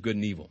knowledge of good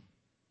and evil.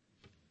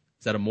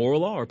 Is that a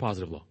moral law or a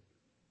positive law?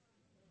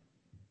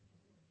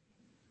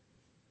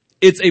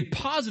 It's a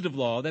positive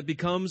law that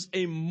becomes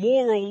a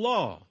moral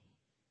law.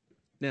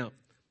 Now,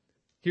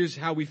 here's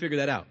how we figure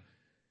that out.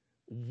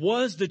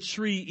 Was the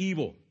tree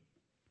evil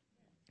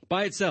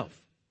by itself?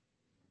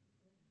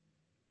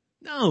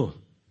 No.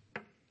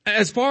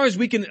 As far as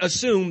we can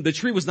assume, the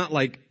tree was not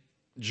like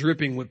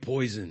dripping with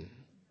poison,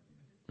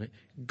 right?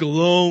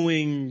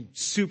 Glowing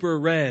super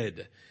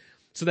red.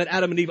 So that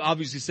Adam and Eve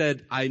obviously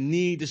said, I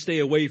need to stay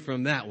away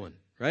from that one,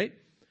 right?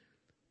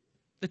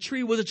 The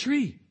tree was a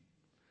tree.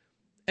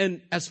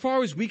 And as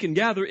far as we can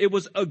gather, it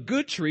was a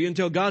good tree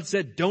until God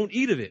said, don't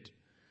eat of it.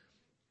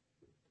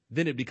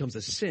 Then it becomes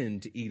a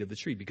sin to eat of the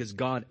tree because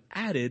God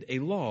added a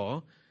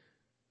law,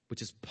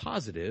 which is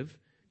positive,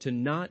 to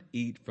not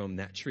eat from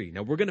that tree.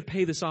 Now we're going to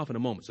pay this off in a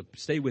moment, so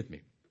stay with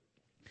me.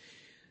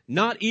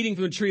 Not eating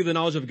from the tree of the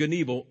knowledge of good and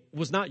evil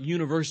was not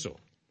universal.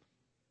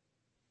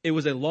 It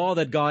was a law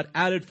that God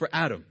added for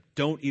Adam.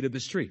 Don't eat of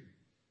this tree.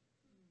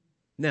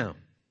 Now,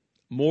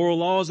 moral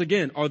laws,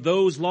 again, are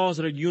those laws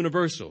that are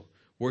universal.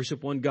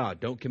 Worship one God.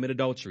 Don't commit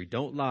adultery.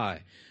 Don't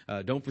lie.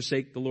 Don't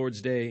forsake the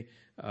Lord's day.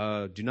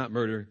 Do not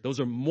murder. Those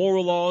are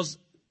moral laws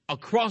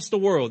across the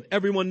world.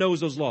 Everyone knows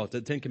those laws, the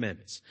Ten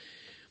Commandments.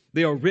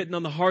 They are written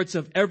on the hearts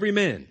of every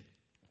man.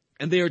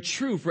 And they are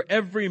true for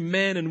every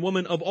man and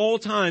woman of all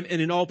time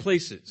and in all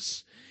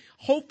places.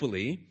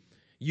 Hopefully,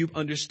 you've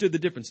understood the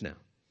difference now.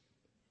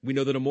 We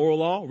know that a moral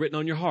law, written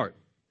on your heart.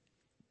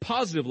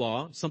 Positive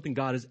law, something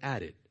God has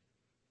added.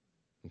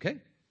 Okay?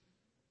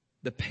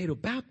 The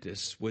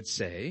Paedo-Baptists would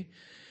say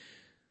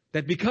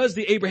that because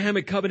the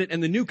Abrahamic covenant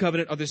and the new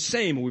covenant are the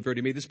same, and we've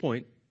already made this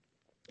point,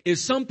 if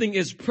something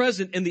is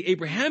present in the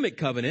Abrahamic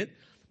covenant,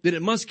 then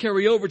it must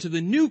carry over to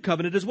the new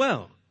covenant as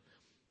well.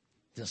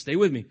 Now stay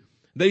with me.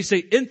 They say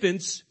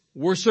infants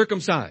were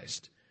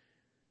circumcised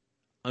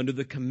under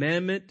the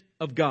commandment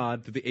of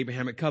God through the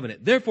Abrahamic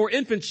covenant. Therefore,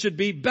 infants should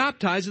be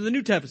baptized in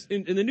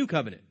the new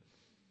covenant.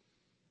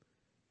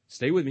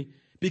 Stay with me.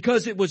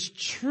 Because it was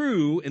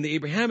true in the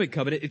Abrahamic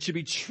covenant, it should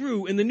be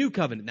true in the new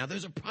covenant. Now,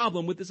 there's a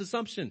problem with this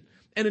assumption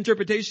and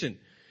interpretation.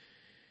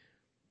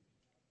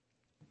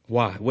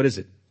 Why? What is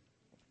it?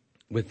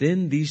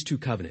 Within these two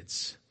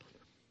covenants,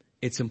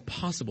 it's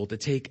impossible to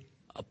take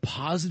a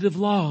positive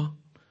law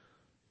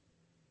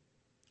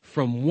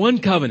from one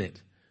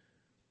covenant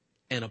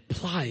and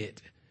apply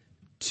it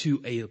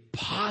to a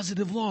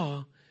positive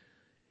law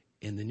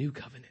in the new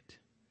covenant.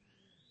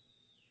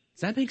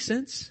 Does that make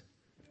sense?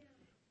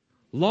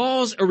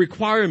 Laws are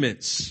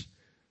requirements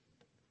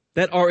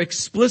that are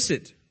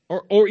explicit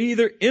or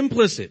either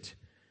implicit.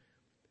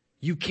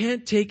 You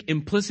can't take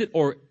implicit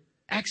or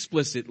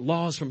explicit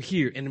laws from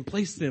here and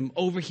place them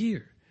over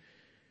here.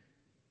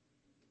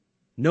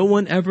 No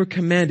one ever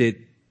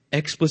commanded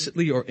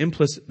explicitly or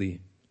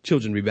implicitly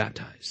children be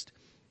baptized.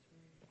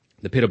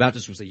 The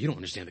Paedo-Baptists would say, you don't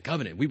understand the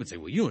covenant. We would say,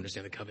 well, you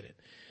understand the covenant.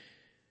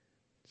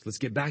 So let's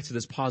get back to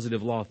this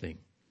positive law thing.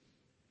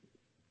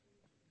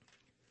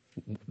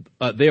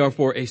 They are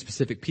for a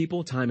specific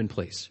people, time, and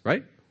place,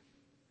 right?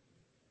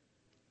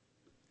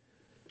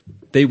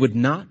 They would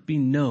not be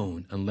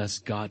known unless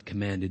God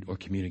commanded or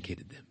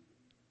communicated them.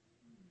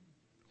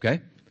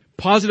 Okay?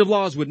 Positive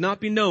laws would not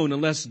be known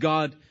unless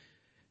God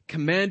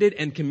commanded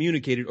and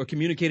communicated or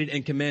communicated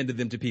and commanded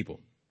them to people.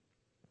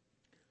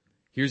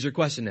 Here's your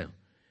question now.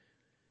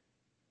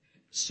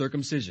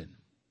 Circumcision.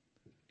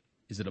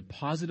 Is it a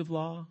positive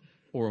law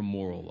or a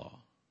moral law?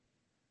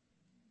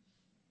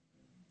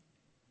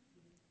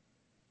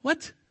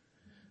 What?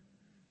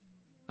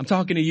 I'm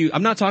talking to you.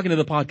 I'm not talking to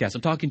the podcast.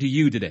 I'm talking to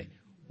you today.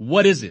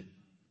 What is it?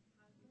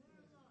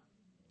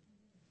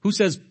 Who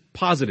says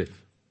positive?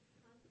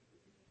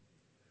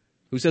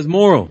 Who says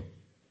moral?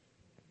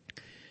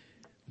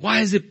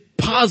 Why is it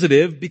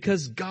positive?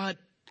 Because God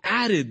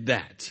added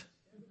that.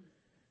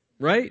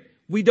 Right?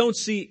 We don't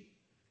see,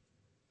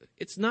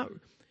 it's not,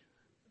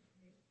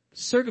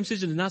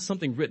 circumcision is not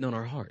something written on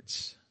our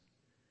hearts.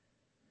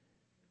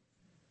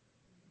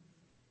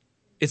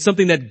 It's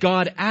something that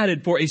God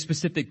added for a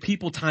specific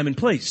people, time, and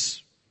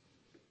place.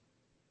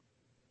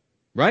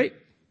 Right?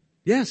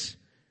 Yes.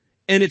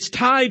 And it's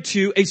tied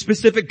to a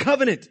specific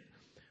covenant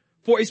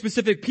for a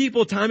specific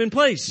people, time, and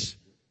place.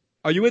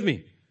 Are you with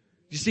me?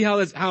 You see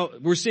how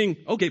we're seeing,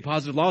 okay,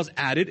 positive law is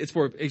added. It's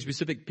for a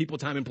specific people,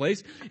 time, and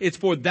place. It's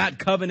for that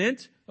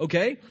covenant.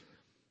 Okay.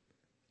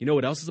 You know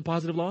what else is a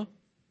positive law?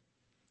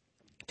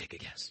 Take a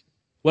guess.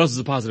 What else is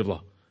a positive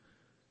law?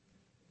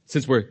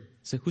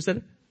 Who said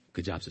it?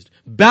 Good job, sister.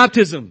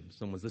 Baptism.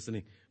 Someone's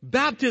listening.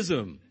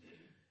 Baptism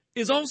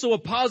is also a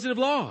positive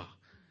law.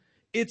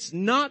 It's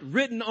not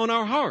written on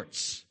our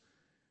hearts.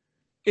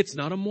 It's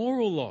not a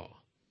moral law.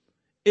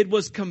 It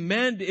was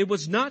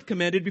not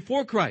commanded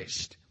before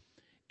Christ.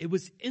 It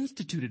was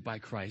instituted by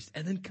Christ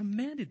and then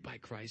commanded by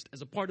Christ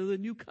as a part of the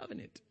new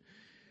covenant.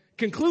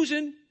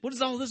 Conclusion, what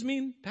does all this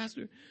mean,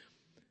 Pastor?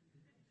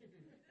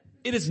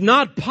 It is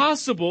not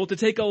possible to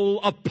take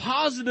a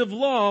positive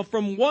law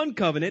from one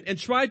covenant and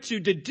try to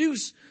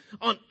deduce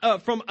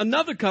from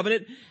another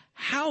covenant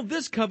how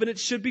this covenant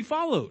should be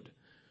followed.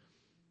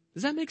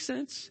 Does that make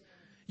sense?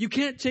 You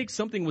can't take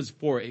something was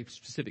for a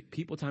specific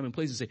people, time, and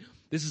place and say,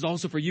 this is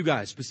also for you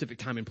guys, specific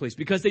time and place.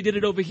 Because they did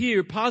it over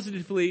here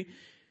positively,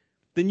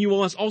 then you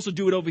must also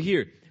do it over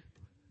here.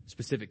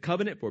 Specific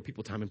covenant for a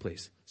people, time, and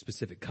place.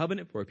 Specific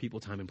covenant for a people,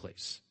 time, and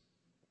place.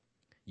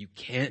 You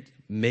can't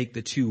make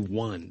the two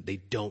one. They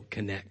don't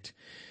connect.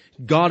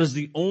 God is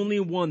the only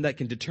one that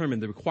can determine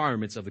the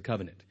requirements of the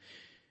covenant.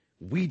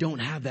 We don't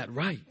have that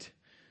right.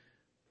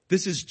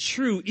 This is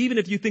true even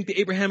if you think the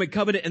Abrahamic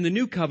covenant and the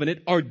new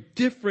covenant are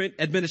different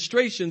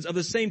administrations of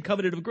the same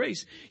covenant of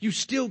grace. You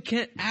still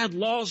can't add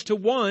laws to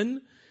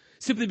one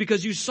simply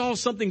because you saw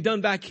something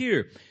done back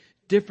here.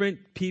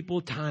 Different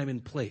people, time,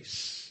 and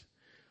place.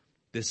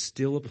 This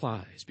still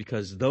applies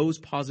because those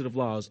positive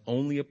laws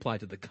only apply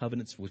to the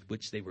covenants with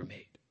which they were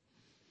made.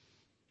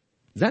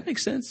 Does that make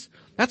sense?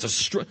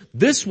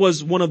 This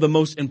was one of the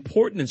most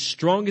important and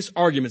strongest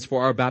arguments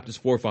for our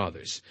Baptist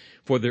forefathers,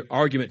 for their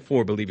argument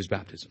for believers'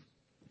 baptism.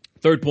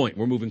 Third point,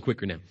 we're moving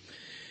quicker now.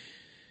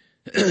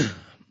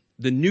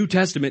 The New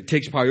Testament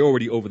takes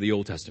priority over the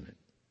Old Testament.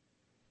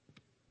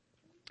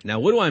 Now,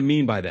 what do I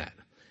mean by that?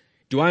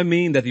 Do I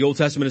mean that the Old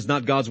Testament is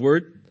not God's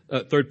word?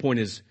 Third point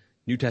is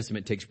New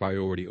Testament takes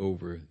priority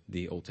over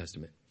the Old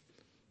Testament.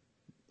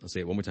 I'll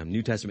say it one more time.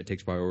 New Testament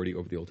takes priority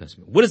over the Old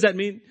Testament. What does that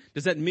mean?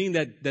 Does that mean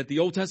that the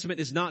Old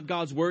Testament is not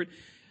God's word?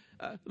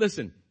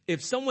 Listen,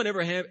 if someone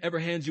ever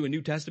hands you a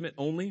New Testament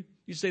only,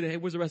 you say, hey,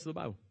 where's the rest of the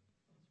Bible?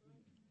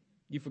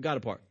 You forgot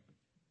a part.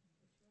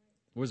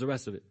 Where's the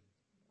rest of it?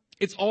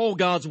 It's all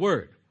God's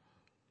word.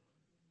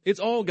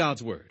 It's all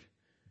God's word.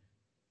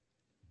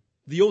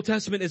 The Old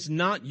Testament is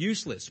not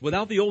useless.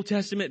 Without the Old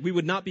Testament, we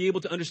would not be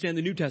able to understand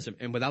the New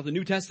Testament. And without the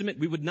New Testament,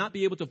 we would not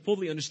be able to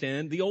fully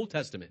understand the Old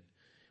Testament.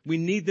 We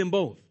need them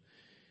both.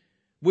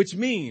 Which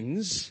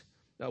means,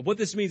 what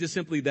this means is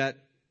simply that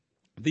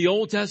the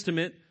Old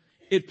Testament,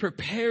 it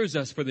prepares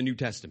us for the New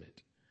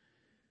Testament.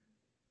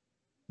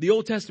 The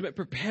Old Testament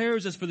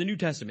prepares us for the New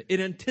Testament. It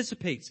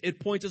anticipates, it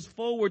points us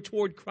forward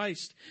toward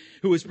Christ,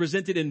 who is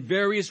presented in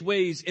various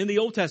ways in the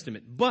Old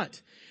Testament. But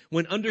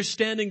when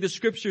understanding the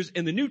scriptures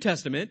in the New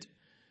Testament,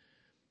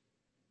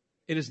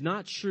 it is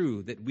not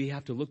true that we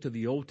have to look to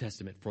the Old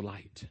Testament for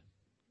light.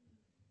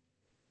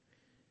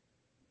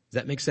 Does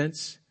that make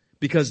sense?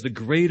 Because the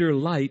greater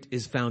light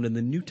is found in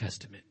the New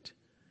Testament.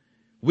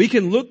 We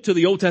can look to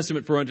the Old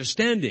Testament for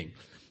understanding,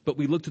 but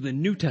we look to the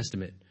New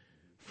Testament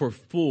for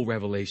full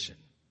revelation.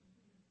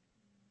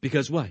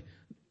 Because why?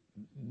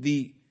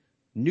 The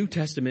New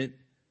Testament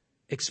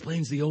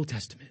explains the Old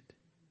Testament.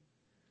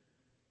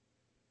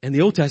 And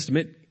the Old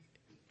Testament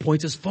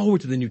points us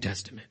forward to the New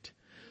Testament.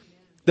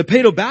 The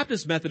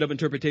Paedo-Baptist method of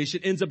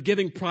interpretation ends up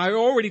giving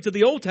priority to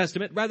the Old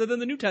Testament rather than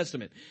the New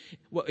Testament.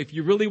 Well, if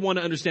you really want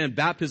to understand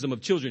baptism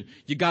of children,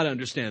 you got to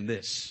understand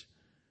this.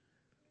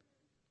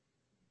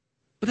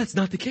 But that's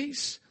not the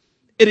case.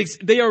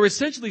 They are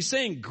essentially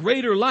saying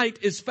greater light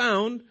is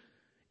found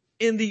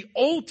in the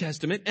Old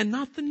Testament and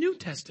not the New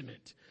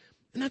Testament.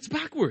 And that's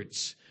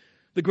backwards.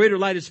 The greater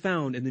light is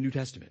found in the New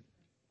Testament.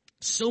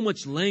 So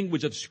much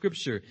language of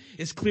Scripture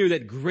is clear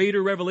that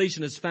greater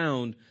revelation is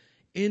found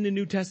in the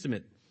New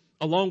Testament,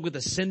 along with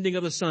the sending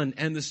of the Son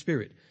and the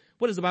Spirit.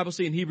 What does the Bible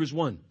say in Hebrews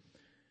 1?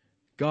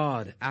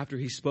 God, after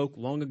he spoke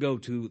long ago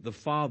to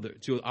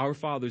our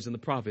fathers and the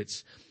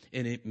prophets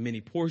in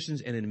many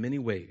portions and in many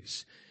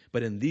ways,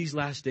 but in these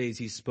last days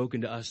he's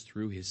spoken to us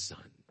through his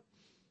Son.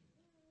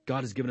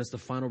 God has given us the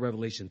final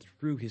revelation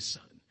through his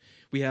Son.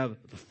 We have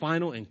the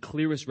final and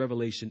clearest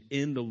revelation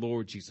in the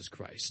Lord Jesus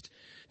Christ.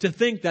 To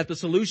think that the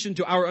solution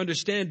to our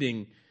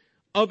understanding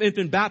of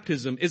infant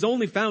baptism is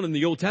only found in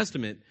the Old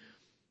Testament,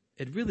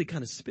 it really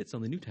kind of spits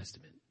on the New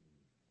Testament.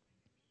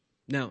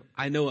 Now,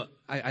 I know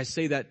I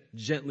say that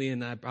gently,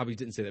 and I probably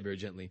didn't say that very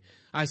gently.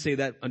 I say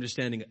that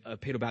understanding a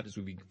paedo-Baptist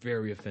would be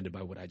very offended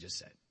by what I just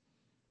said.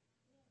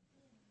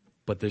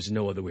 But there's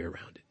no other way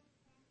around it.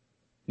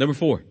 Number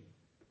 4.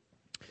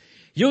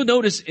 You'll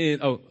notice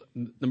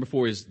number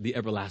 4 is the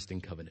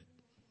everlasting covenant.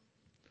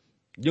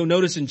 You'll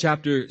notice in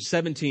chapter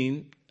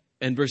 17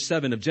 and verse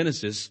 7 of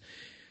Genesis,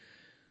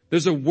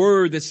 there's a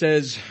word that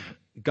says,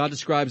 God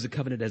describes the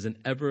covenant as an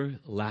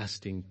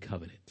everlasting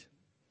covenant.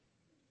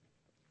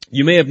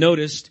 You may have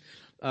noticed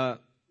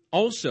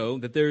also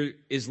that there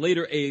is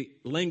later a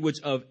language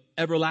of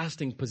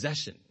everlasting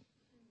possession.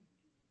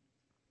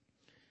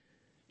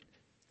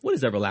 What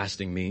does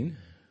everlasting mean?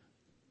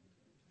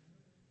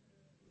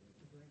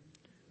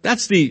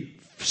 That's the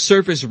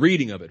surface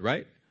reading of it,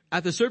 right?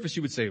 At the surface,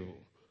 you would say, well,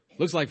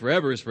 looks like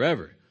forever is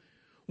forever.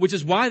 Which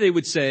is why they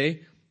would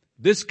say,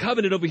 this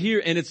covenant over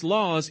here and its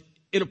laws,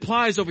 it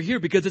applies over here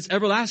because it's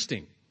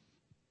everlasting.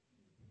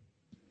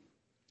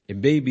 It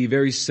may be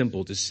very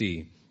simple to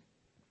see.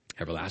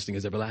 Everlasting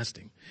is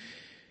everlasting.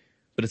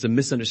 But it's a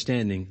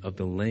misunderstanding of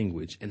the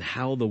language and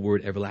how the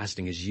word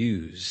everlasting is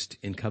used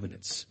in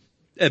covenants.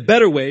 A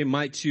better way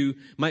might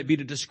be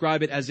to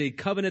describe it as a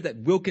covenant that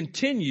will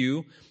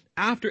continue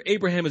after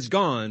Abraham is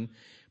gone,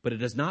 but it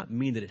does not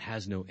mean that it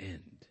has no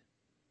end.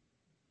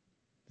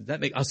 Does that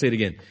make, I'll say it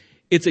again.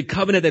 It's a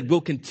covenant that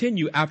will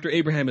continue after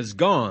Abraham is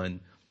gone,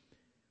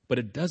 but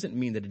it doesn't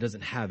mean that it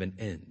doesn't have an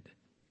end.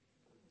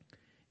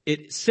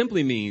 It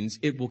simply means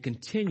it will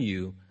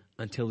continue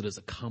until it is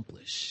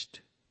accomplished.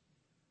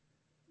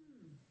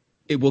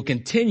 It will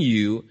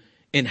continue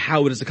in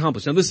how it is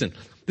accomplished. Now listen,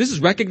 this is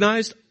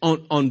recognized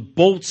on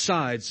both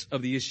sides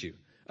of the issue.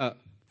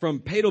 From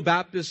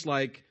paedo-Baptists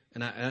like,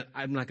 and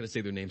I'm not going to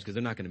say their names because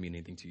they're not going to mean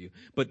anything to you,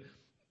 but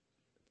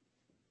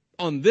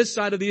on this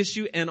side of the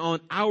issue and on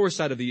our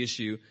side of the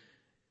issue,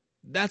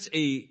 that's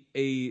a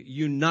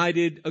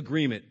united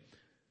agreement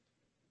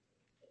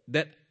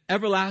that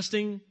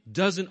everlasting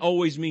doesn't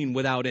always mean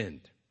without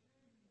end.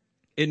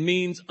 It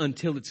means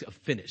until it's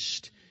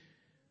finished.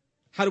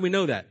 How do we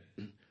know that?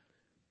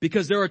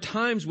 Because there are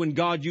times when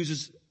God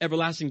uses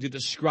everlasting to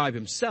describe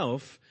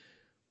himself,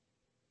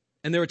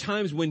 and there are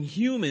times when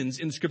humans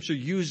in Scripture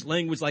use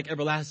language like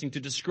everlasting to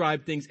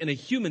describe things in a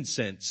human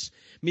sense,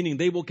 meaning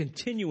they will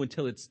continue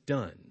until it's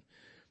done,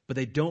 but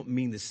they don't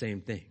mean the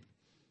same thing.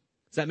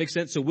 Does that make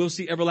sense? So we'll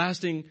see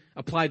everlasting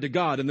applied to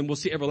God, and then we'll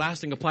see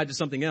everlasting applied to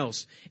something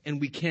else, and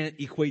we can't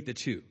equate the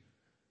two.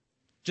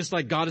 Just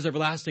like God is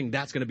everlasting,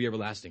 that's going to be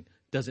everlasting.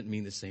 Doesn't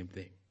mean the same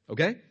thing.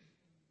 Okay?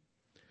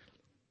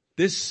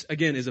 This,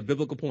 again, is a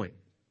biblical point.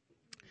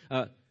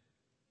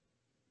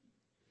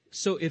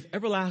 So if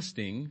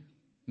everlasting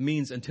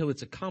means until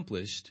it's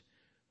accomplished,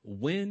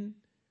 when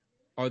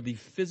are the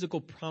physical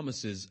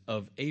promises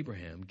of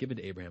Abraham, given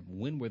to Abraham,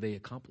 when were they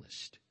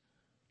accomplished?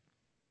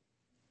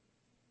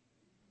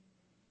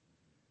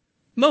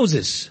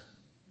 Moses.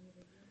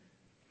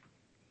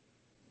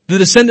 The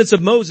descendants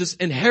of Moses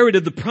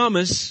inherited the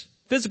promise,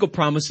 physical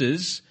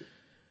promises,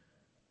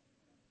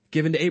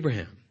 given to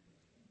Abraham.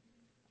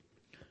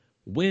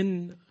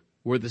 When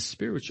were the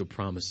spiritual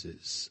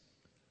promises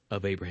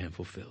of Abraham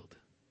fulfilled?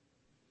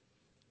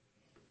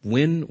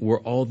 When were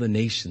all the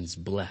nations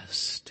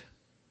blessed?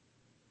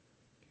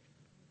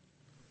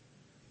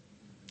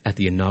 At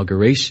the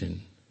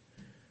inauguration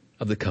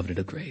of the covenant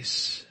of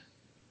grace.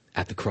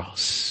 At the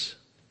cross.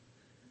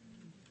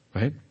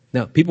 Right?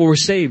 Now, people were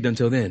saved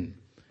until then.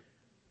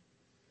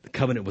 The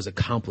covenant was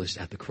accomplished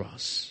at the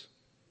cross.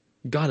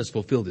 God has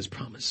fulfilled his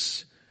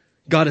promise.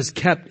 God has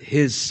kept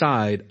his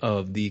side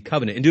of the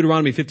covenant. In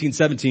Deuteronomy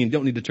 15:17,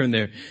 don't need to turn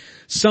there.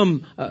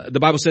 The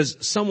Bible says,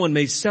 someone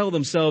may sell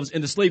themselves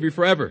into slavery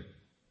forever.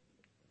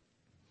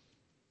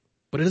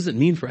 But it doesn't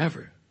mean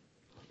forever.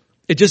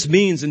 It just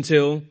means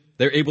until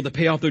they're able to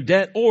pay off their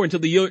debt or until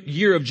the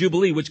year of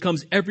Jubilee, which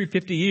comes every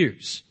 50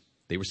 years.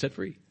 They were set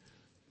free.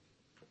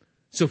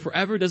 So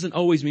forever doesn't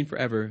always mean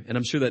forever. And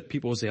I'm sure that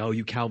people will say, oh,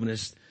 you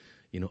Calvinists,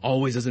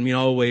 always doesn't mean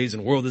always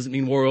and world doesn't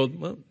mean world.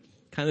 Well,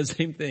 kind of the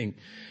same thing.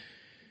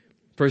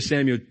 1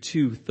 Samuel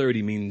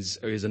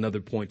 2:30 is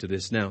another point to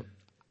this. Now,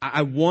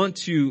 I want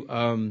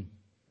to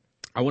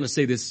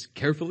say this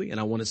carefully and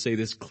I want to say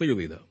this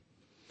clearly though.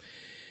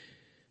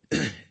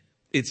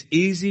 It's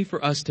easy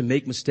for us to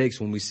make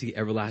mistakes when we see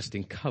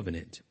everlasting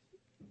covenant.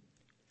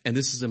 And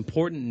this is an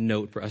important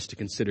note for us to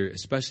consider,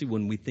 especially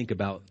when we think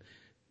about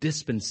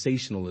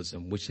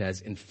dispensationalism, which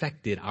has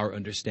infected our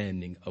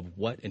understanding of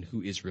what and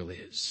who Israel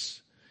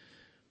is.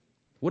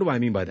 What do I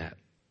mean by that?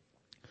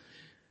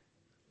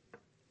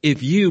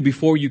 If you,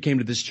 before you came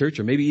to this church,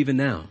 or maybe even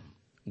now,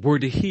 were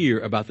to hear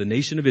about the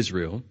nation of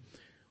Israel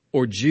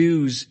or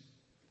Jews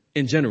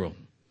in general,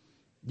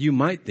 you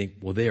might think,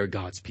 well, they are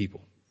God's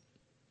people.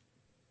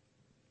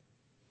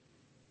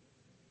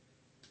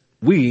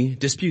 We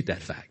dispute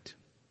that fact.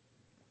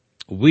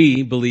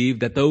 We believe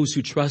that those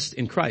who trust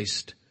in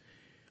Christ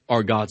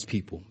are God's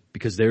people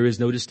because there is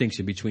no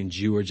distinction between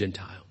Jew or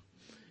Gentile.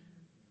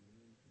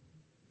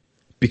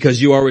 Because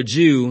you are a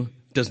Jew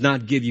does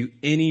not give you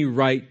any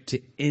right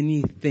to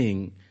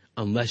anything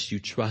unless you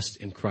trust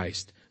in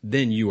Christ.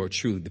 Then you are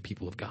truly the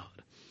people of God.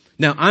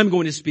 Now, I'm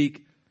going to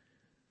speak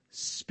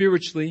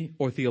spiritually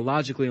or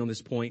theologically on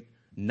this point,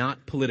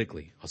 not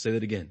politically. I'll say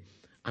that again.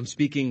 I'm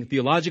speaking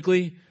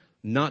theologically,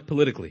 not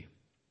politically.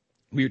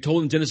 We are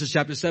told in Genesis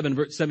chapter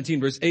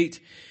 17, verse 8,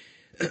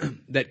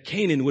 that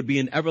Canaan would be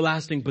an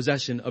everlasting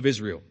possession of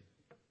Israel.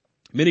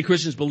 Many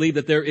Christians believe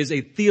that there is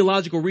a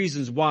theological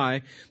reasons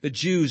why the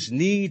Jews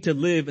need to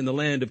live in the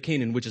land of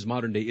Canaan, which is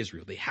modern day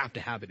Israel. They have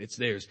to have it. It's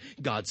theirs.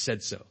 God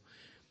said so.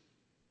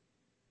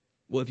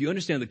 Well, if you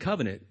understand the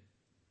covenant,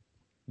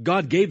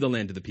 God gave the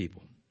land to the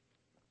people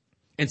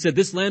and said,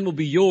 this land will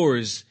be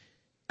yours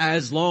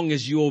as long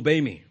as you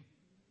obey me.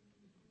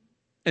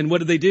 And what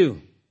did they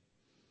do?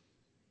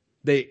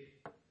 They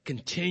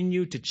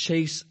continue to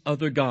chase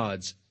other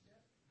gods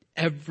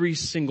every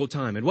single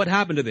time. And what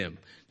happened to them?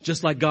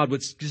 Just like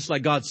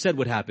God said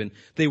would happen,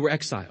 they were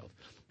exiled.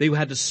 They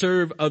had to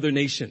serve other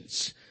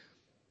nations.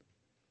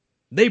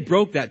 They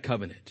broke that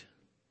covenant.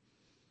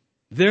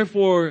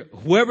 Therefore,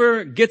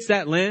 whoever gets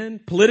that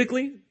land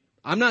politically,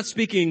 I'm not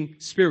speaking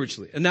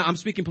spiritually. And now I'm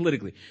speaking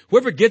politically.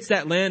 Whoever gets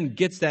that land,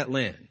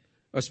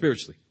 or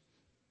spiritually.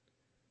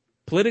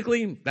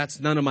 Politically, that's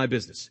none of my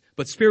business.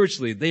 But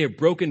spiritually, they have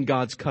broken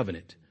God's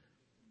covenant.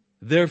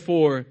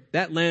 Therefore,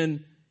 that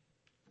land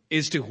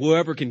is to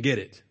whoever can get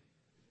it.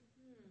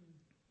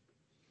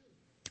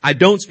 I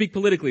don't speak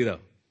politically though.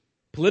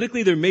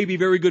 Politically, there may be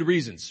very good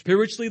reasons.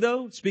 Spiritually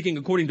though, speaking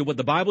according to what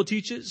the Bible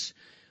teaches,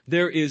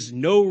 there is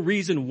no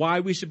reason why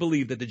we should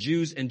believe that the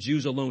Jews and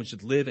Jews alone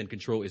should live and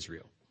control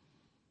Israel.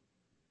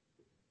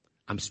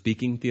 I'm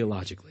speaking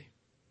theologically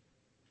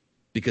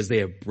because they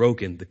have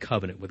broken the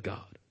covenant with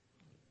God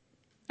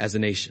as a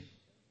nation.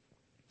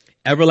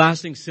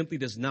 Everlasting simply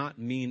does not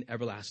mean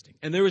everlasting.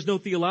 And there is no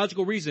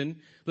theological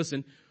reason,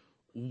 listen,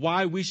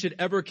 why we should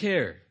ever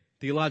care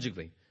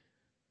theologically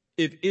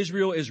if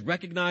Israel is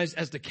recognized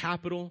as the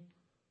capital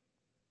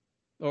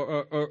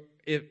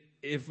if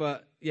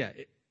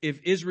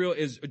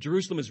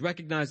Jerusalem is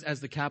recognized as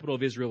the capital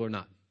of Israel or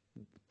not.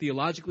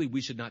 Theologically,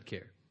 we should not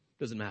care.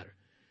 Doesn't matter.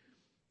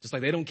 Just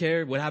like they don't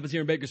care what happens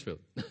here in Bakersfield.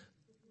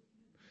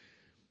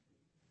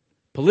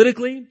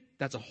 Politically,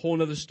 that's a whole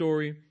nother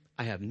story.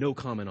 I have no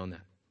comment on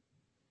that.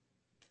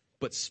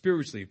 But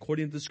spiritually,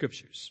 according to the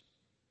scriptures,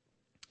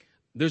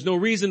 there's no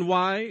reason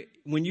why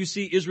when you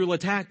see Israel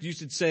attacked, you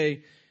should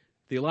say,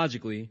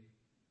 theologically,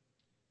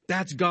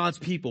 that's God's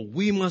people.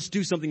 We must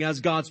do something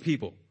as God's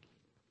people.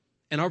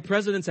 And our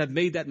presidents have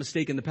made that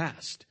mistake in the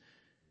past.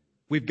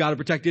 We've got to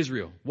protect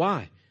Israel.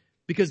 Why?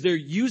 Because they're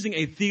using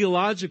a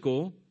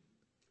theological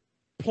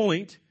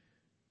point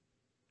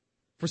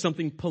for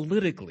something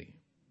politically.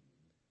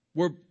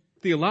 Where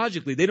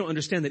theologically, they don't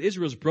understand that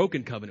Israel's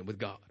broken covenant with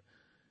God.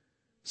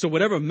 So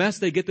whatever mess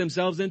they get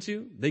themselves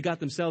into, they got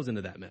themselves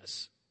into that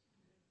mess.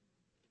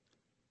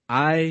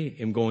 I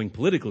am going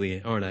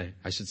politically, aren't I?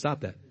 I should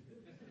stop that.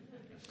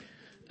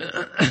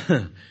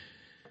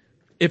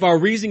 If our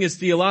reasoning is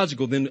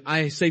theological, then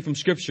I say from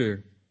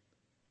Scripture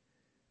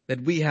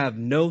that we have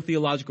no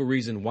theological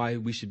reason why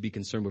we should be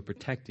concerned with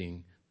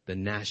protecting the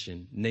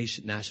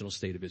national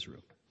state of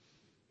Israel.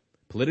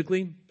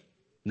 Politically,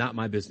 not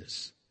my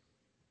business.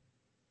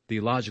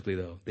 Theologically,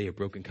 though, they have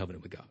broken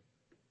covenant with God.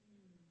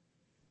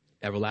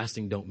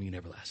 Everlasting don't mean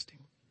everlasting.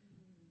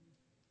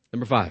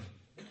 Number 5.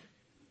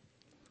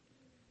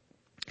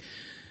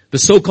 The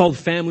so-called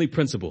family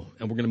principle.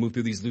 And we're going to move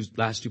through these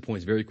last 2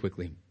 points very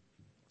quickly.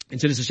 In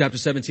Genesis chapter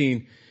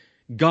 17,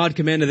 God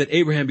commanded that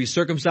Abraham be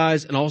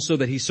circumcised and also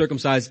that he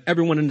circumcise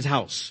everyone in his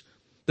house.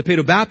 The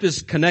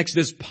Paedo-Baptist connects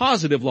this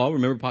positive law,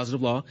 remember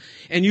positive law,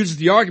 and uses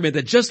the argument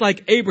that just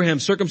like Abraham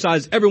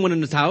circumcised everyone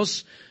in his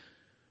house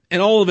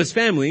and all of his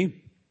family,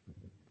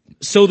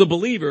 so the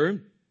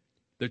believer,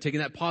 they're taking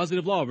that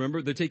positive law,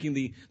 remember? They're taking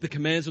the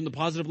commands from the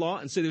positive law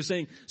and so they're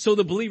saying, so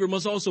the believer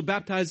must also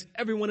baptize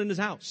everyone in his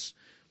house,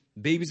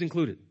 babies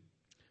included,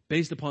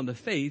 based upon the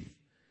faith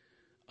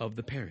of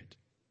the parent.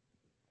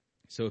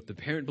 So if the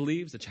parent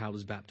believes, the child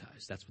is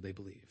baptized. That's what they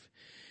believe.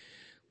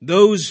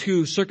 Those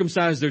who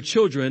circumcise their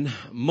children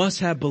must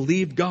have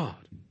believed God,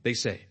 they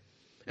say.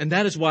 And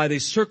that is why they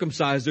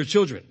circumcise their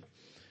children.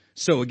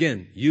 So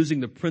again, using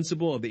the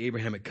principle of the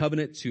Abrahamic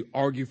covenant to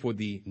argue for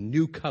the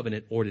new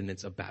covenant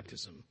ordinance of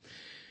baptism.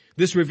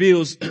 This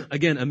reveals,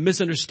 again, a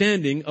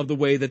misunderstanding of the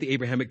way that the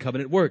Abrahamic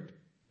covenant worked.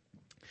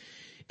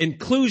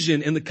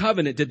 Inclusion in the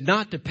covenant did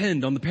not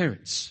depend on the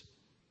parents.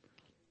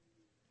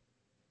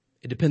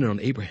 It depended on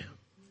Abraham.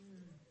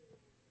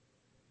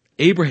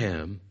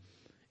 Abraham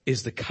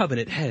is the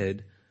covenant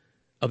head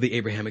of the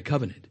Abrahamic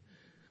covenant.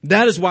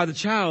 That is why the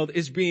child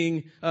is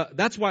being,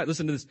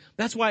 listen to this,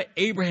 that's why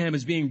Abraham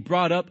is being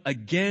brought up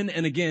again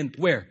and again.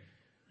 Where?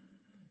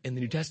 In the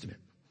New Testament.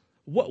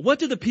 What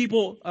do the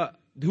people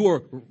who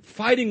are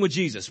fighting with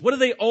Jesus, what do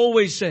they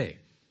always say?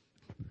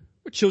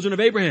 We're children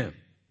of Abraham.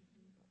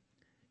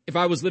 if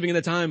I was living in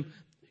the time,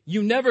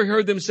 you never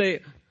heard them say,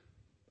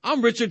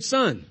 I'm Richard's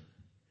son.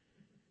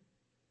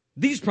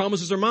 These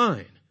promises are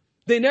mine.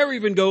 They never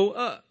even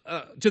go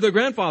to their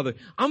grandfather,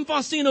 I'm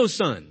Faustino's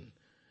son.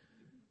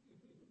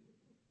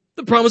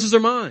 The promises are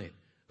mine.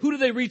 Who do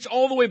they reach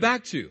all the way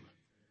back to?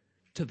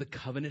 To the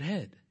covenant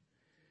head,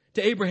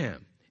 to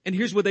Abraham. And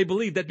here's what they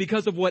believe, that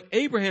because of what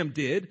Abraham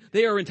did,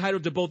 they are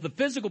entitled to both the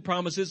physical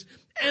promises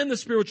and the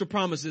spiritual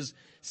promises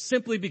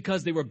simply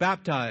because they were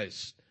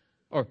baptized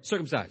or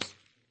circumcised.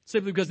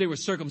 Simply because they were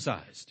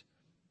circumcised.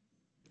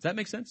 Does that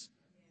make sense?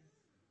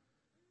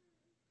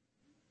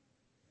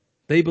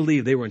 They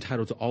believe they were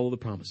entitled to all of the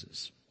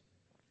promises.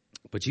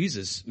 But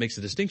Jesus makes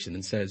a distinction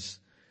and says,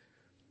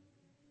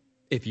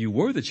 if you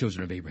were the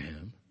children of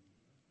Abraham,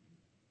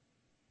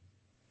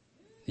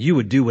 you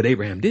would do what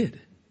Abraham did.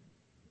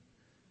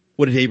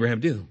 What did Abraham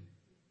do?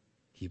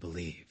 He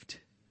believed.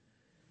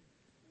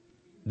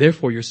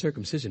 Therefore, your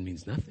circumcision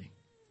means nothing.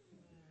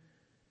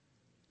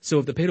 So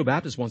if the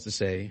Paedo-Baptist wants to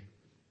say,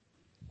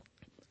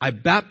 I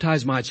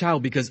baptize my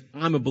child because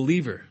I'm a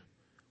believer.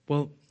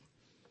 Well,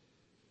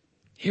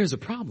 here's a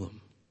problem.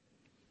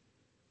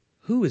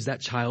 Who is that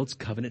child's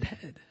covenant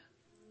head?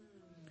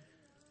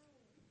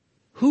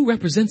 Who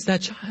represents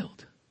that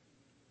child?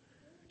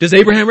 Does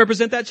Abraham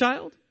represent that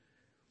child?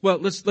 Well,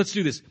 let's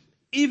do this.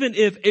 Even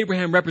if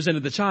Abraham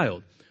represented the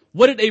child,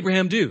 what did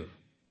Abraham do?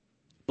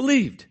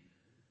 Believed.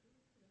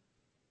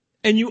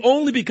 And you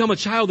only become a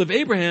child of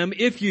Abraham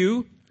if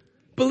you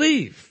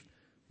believe.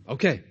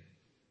 Okay.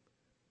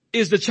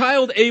 Is the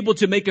child able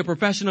to make a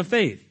profession of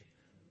faith?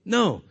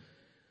 No.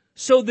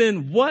 So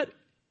then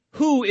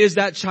who is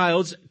that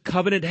child's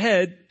covenant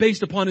head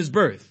based upon his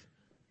birth?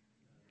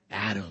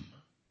 Adam.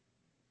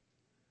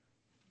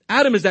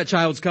 Adam is that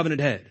child's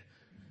covenant head.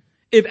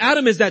 If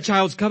Adam is that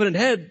child's covenant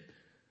head,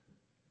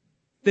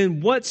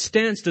 then what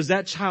stance does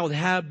that child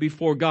have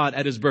before God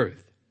at his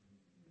birth?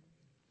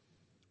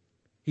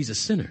 He's a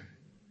sinner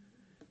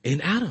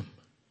in Adam.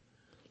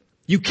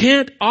 You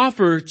can't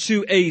offer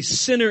to a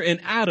sinner in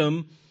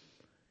Adam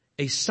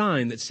a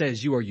sign that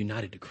says you are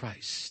united to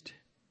Christ.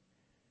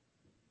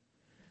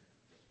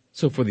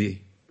 So for the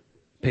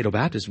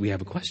Paedo-Baptist, we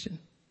have a question.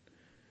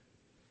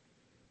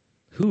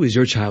 Who is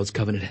your child's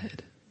covenant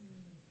head?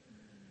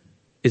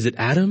 Is it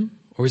Adam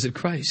or is it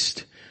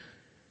Christ?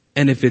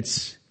 And if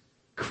it's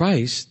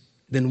Christ,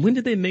 then when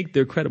did they make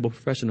their credible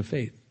profession of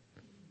faith?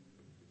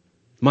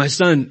 My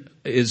son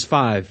is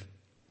 5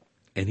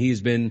 and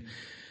he's been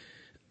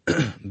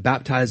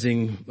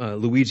baptizing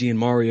Luigi and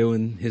Mario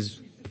in his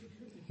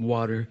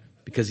water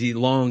because he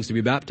longs to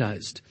be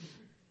baptized.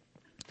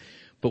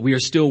 But we are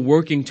still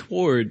working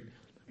toward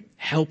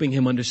helping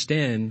him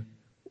understand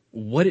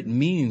what it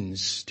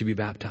means to be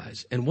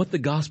baptized and what the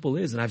gospel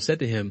is. And I've said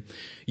to him,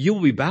 you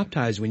will be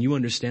baptized when you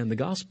understand the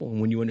gospel and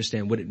when you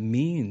understand what it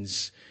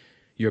means,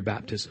 your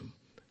baptism.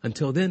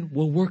 Until then,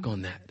 we'll work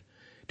on that.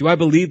 Do I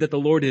believe that the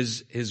Lord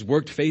has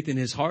worked faith in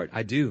his heart?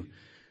 I do.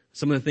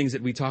 Some of the things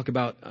that we talk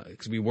about,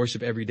 because we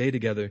worship every day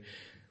together,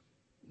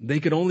 they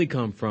could only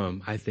come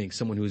from, I think,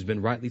 someone who has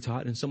been rightly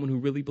taught and someone who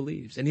really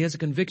believes. And he has a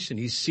conviction.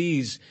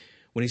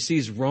 When he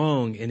sees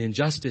wrong and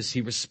injustice,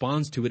 he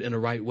responds to it in a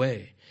right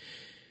way.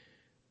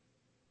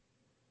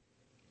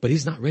 But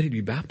he's not ready to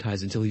be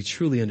baptized until he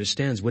truly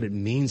understands what it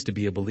means to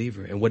be a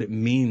believer and what it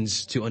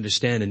means to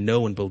understand and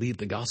know and believe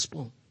the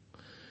gospel.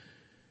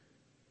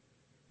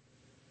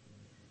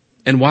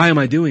 And why am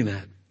I doing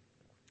that?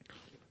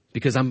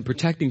 Because I'm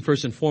protecting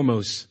first and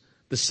foremost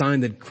the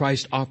sign that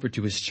Christ offered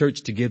to his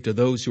church to give to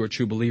those who are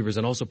true believers,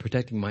 and also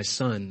protecting my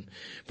son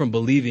from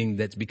believing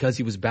that because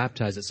he was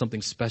baptized that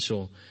something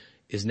special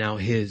is now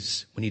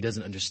his when he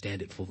doesn't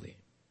understand it fully.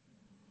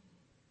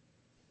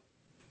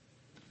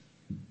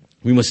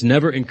 We must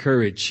never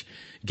encourage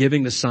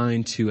giving the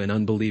sign to an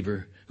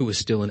unbeliever who is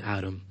still in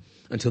Adam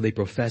until they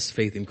profess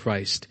faith in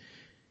Christ.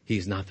 He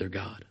is not their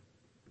God.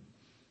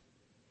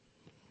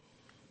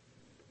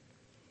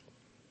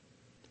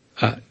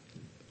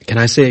 Can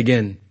I say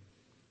again,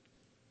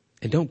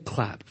 and don't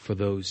clap for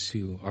those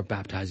who are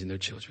baptizing their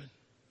children.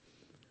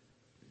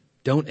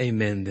 Don't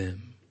amen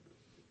them.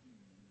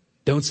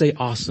 Don't say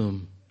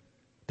awesome.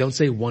 Don't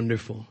say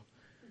wonderful.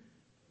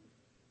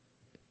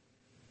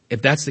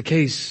 If that's the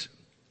case,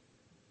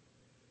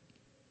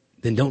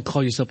 then don't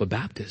call yourself a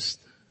Baptist.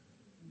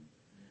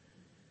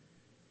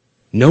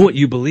 Know what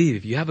you believe.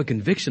 If you have a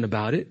conviction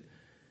about it,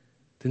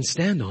 then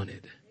stand on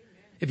it.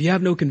 If you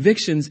have no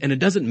convictions and it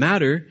doesn't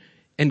matter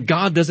and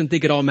God doesn't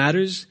think it all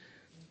matters,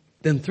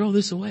 then throw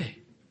this away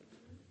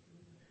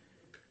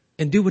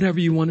and do whatever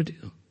you want to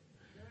do.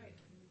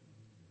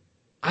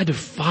 I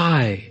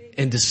defy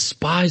and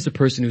despise the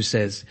person who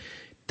says,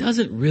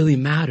 doesn't really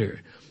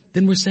matter.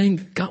 Then we're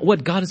saying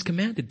what God has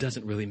commanded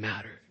doesn't really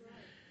matter.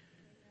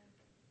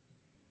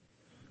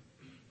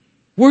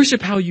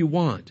 Worship how you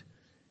want.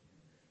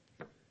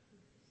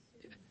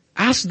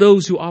 Ask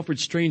those who offered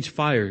strange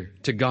fire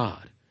to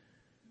God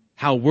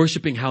how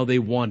worshiping how they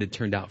wanted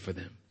turned out for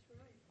them.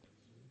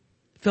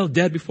 Fell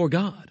dead before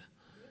God.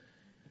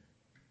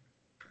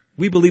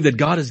 We believe that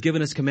God has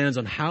given us commands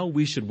on how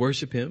we should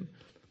worship him.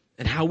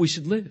 and how we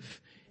should live.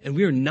 And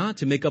we are not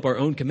to make up our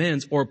own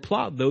commands or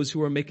applaud those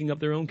who are making up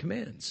their own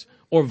commands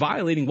or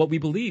violating what we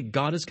believe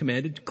God has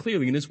commanded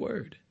clearly in his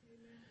word.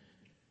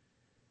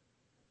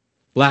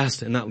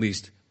 Last and not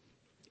least,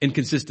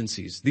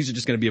 inconsistencies. These are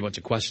just going to be a bunch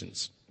of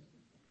questions.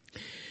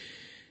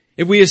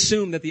 If we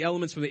assume that the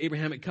elements from the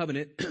Abrahamic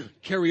covenant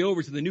carry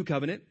over to the new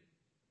covenant,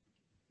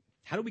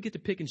 how do we get to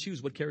pick and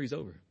choose what carries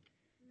over?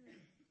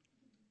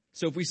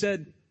 So if we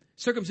said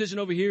circumcision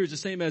over here is the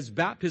same as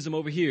baptism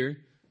over here,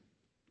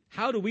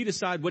 how do we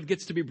decide what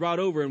gets to be brought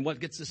over and what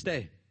gets to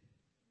stay?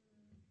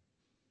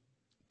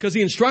 Because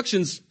the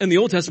instructions in the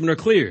Old Testament are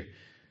clear.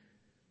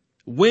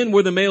 When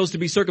were the males to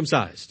be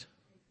circumcised?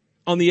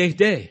 On the 8th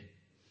day.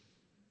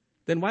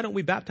 Then why don't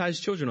we baptize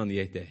children on the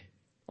 8th day?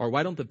 Or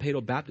why don't the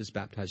Paedo Baptists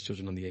baptize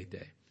children on the 8th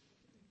day?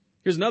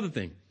 Here's another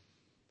thing.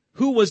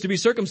 Who was to be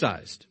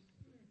circumcised?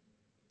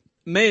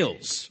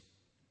 Males.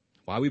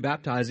 Why are we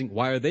baptizing?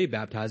 Why are they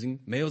baptizing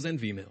males and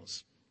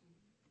females?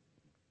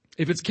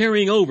 If it's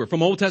carrying over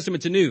from Old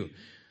Testament to New,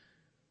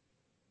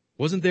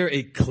 wasn't there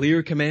a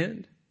clear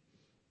command?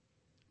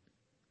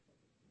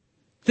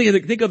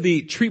 Think of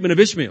the treatment of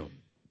Ishmael.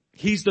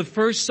 He's the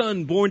first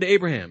son born to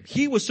Abraham.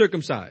 He was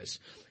circumcised.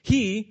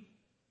 He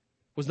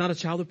was not a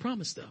child of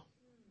promise though,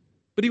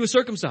 but he was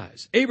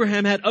circumcised.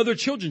 Abraham had other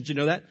children. Did you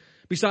know that?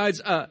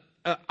 Besides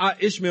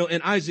Ishmael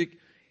and Isaac,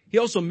 he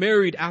also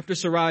married after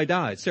Sarah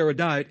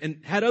died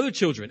and had other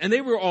children, and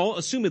they were all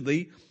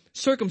assumedly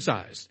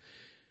circumcised.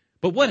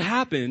 But what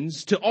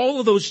happens to all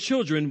of those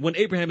children when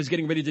Abraham is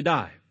getting ready to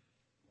die?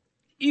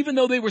 Even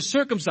though they were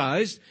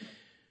circumcised,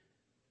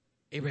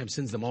 Abraham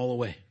sends them all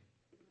away.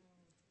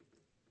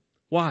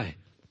 Why?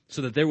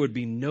 So that there would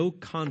be no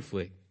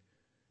conflict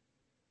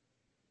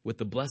with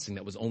the blessing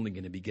that was only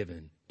going to be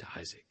given to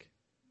Isaac.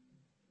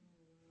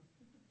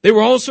 They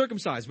were all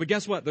circumcised, but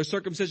guess what? Their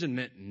circumcision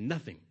meant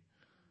nothing.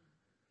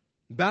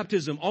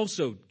 Baptism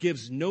also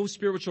gives no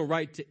spiritual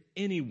right to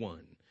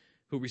anyone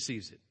who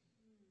receives it.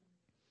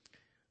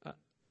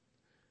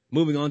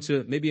 Moving on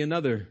to maybe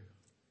another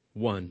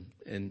one,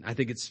 and I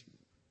think it's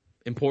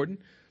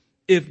important.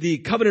 If the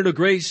covenant of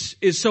grace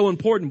is so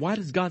important, why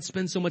does God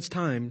spend so much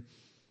time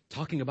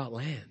talking about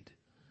land?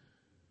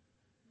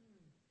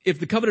 If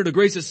the covenant of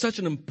grace is such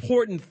an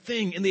important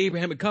thing in the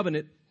Abrahamic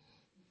covenant,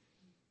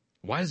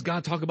 why does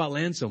God talk about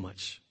land so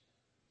much?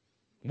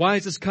 Why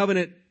is this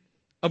covenant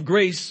of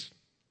grace,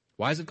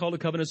 why is it called a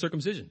covenant of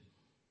circumcision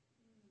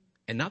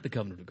and not the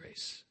covenant of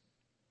grace?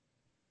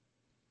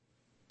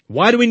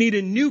 Why do we need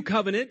a new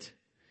covenant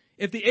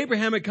if the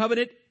Abrahamic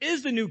covenant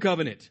is the new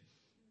covenant?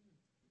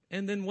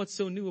 And then what's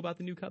so new about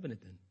the new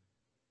covenant then?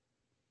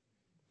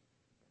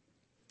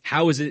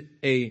 How is it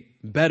a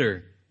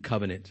better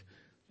covenant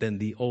than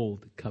the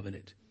old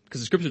covenant?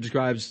 Because the scripture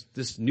describes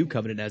this new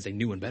covenant as a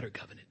new and better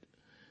covenant.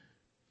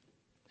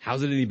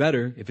 How's it any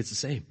better if it's the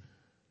same?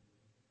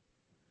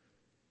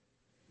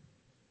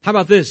 How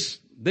about this?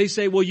 They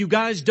say, well, you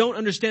guys don't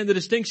understand the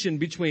distinction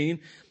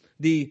between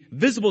the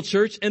visible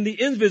church and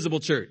the invisible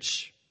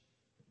church.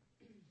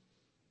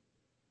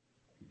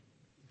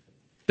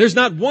 There's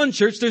not one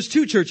church, there's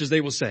two churches,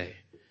 they will say.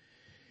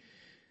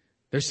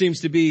 There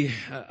seems to be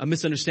a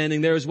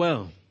misunderstanding there as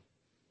well.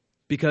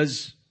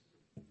 Because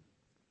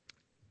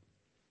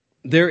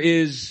there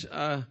is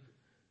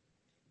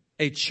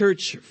a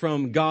church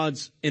from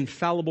God's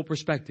infallible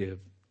perspective,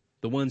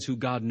 the ones who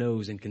God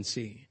knows and can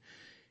see.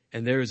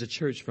 And there is a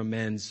church from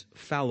man's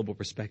fallible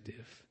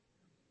perspective.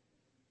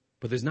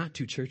 But there's not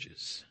two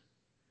churches.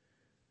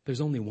 There's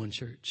only one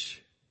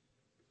church.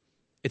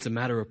 It's a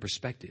matter of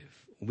perspective.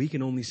 We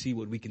can only see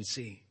what we can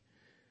see.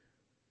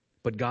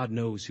 But God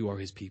knows who are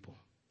his people.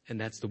 And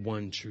that's the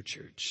one true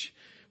church.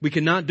 We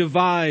cannot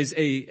divide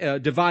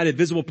a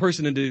visible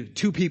person into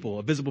two people,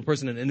 a visible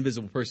person and an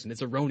invisible person.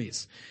 It's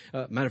erroneous.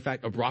 Matter of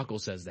fact,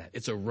 Abrakel says that.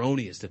 It's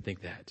erroneous to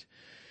think that.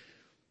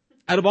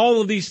 Out of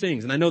all of these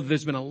things, and I know that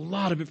there's been a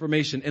lot of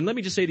information, and let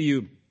me just say to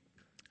you,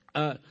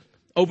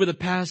 over the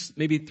past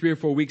maybe 3 or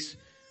 4 weeks,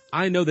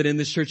 I know that in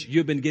this church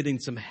you've been getting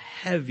some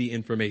heavy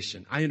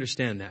information. I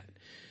understand that.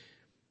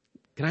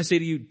 Can I say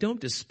to you, don't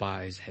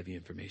despise heavy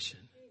information.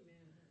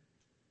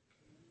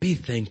 Be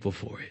thankful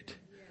for it.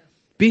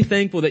 Be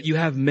thankful that you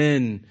have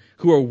men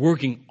who are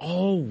working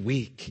all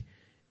week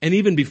and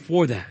even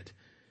before that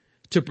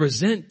to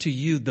present to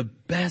you the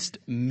best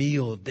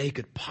meal they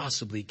could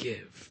possibly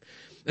give.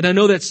 And I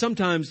know that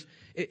sometimes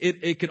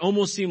it can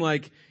almost seem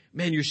like,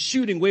 man, you're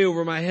shooting way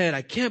over my head.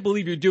 I can't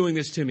believe you're doing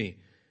this to me.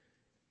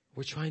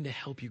 We're trying to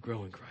help you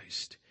grow in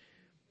Christ.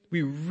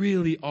 We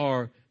really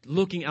are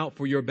looking out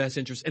for your best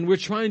interest. And we're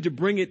trying to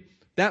bring it,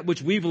 that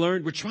which we've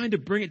learned, we're trying to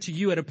bring it to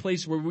you at a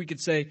place where we could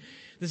say,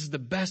 this is the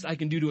best I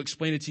can do to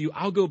explain it to you.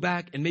 I'll go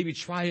back and maybe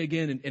try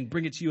again and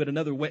bring it to you in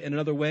another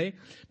way.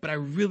 But I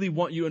really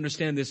want you to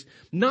understand this,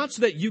 not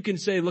so that you can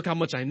say, look how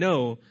much I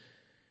know,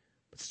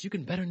 but so you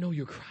can better know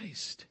your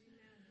Christ.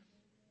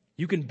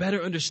 You can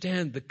better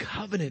understand the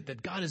covenant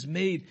that God has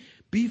made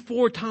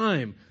before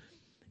time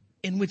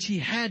in which he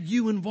had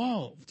you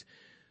involved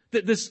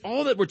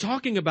All that we're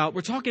talking about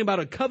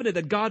a covenant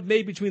that God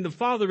made between the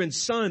Father and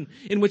Son,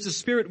 in which the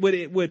Spirit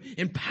would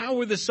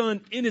empower the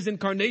Son in his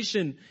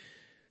incarnation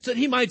so that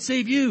he might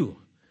save you.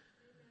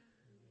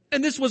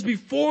 And this was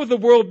before the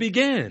world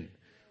began.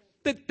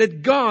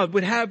 That God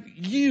would have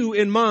you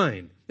in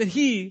mind. That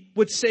he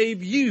would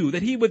save you.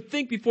 That he would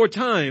think before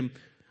time,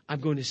 I'm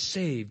going to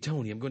save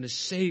Tony. I'm going to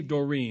save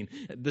Doreen.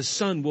 The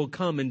Son will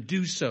come and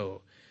do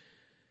so.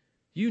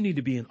 You need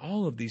to be in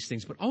all of these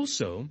things, but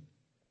also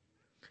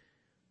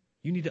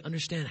you need to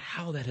understand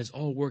how that has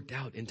all worked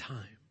out in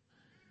time.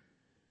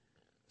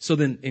 So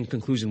then, in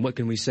conclusion, what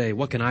can we say?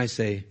 What can I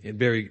say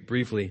very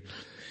briefly?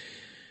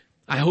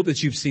 I hope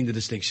that you've seen the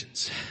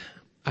distinctions.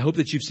 I hope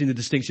that you've seen the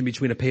distinction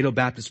between a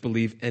Paedo-Baptist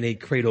belief and a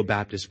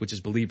Credo-Baptist, which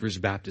is believers'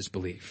 Baptist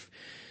belief.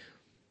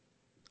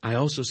 I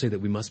also say that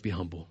we must be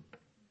humble.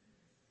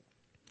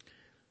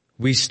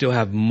 We still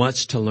have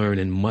much to learn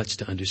and much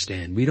to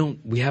understand.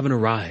 We haven't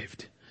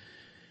arrived.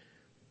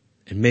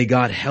 And may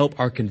God help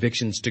our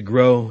convictions to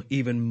grow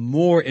even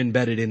more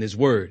embedded in his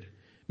word.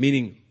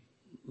 Meaning,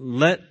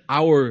 let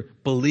our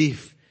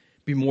belief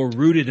be more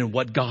rooted in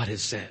what God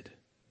has said.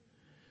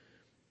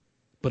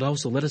 But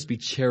also let us be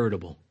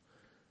charitable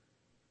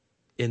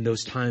in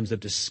those times of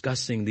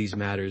discussing these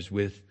matters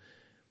with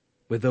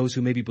those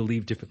who maybe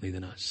believe differently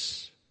than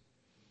us.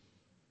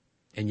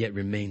 And yet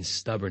remain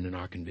stubborn in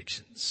our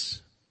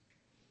convictions.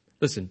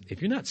 Listen,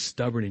 if you're not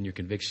stubborn in your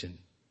conviction,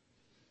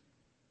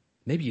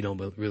 maybe you don't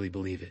really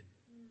believe it.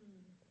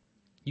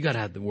 You got to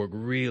have to work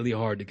really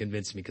hard to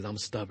convince me because I'm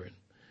stubborn.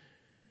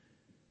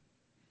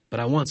 But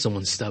I want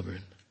someone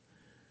stubborn.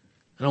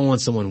 I don't want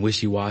someone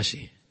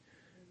wishy-washy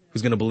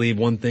who's going to believe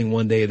one thing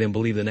one day and then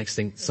believe the next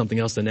thing, something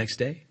else the next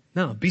day.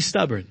 No, be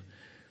stubborn.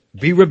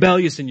 Be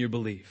rebellious in your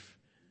belief.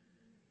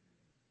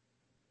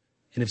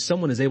 And if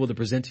someone is able to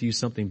present to you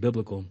something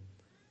biblical,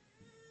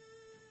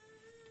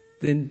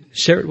 then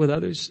share it with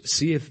others.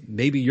 See if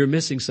maybe you're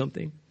missing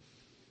something.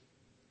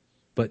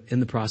 But in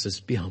the process,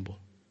 be humble.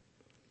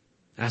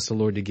 Ask the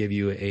Lord to give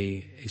you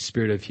a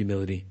spirit of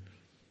humility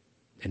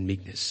and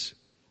meekness.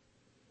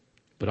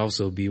 But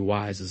also be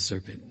wise as a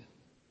serpent,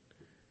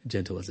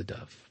 gentle as a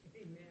dove.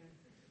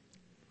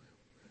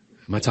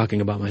 Am I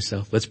talking about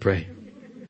myself? Let's pray.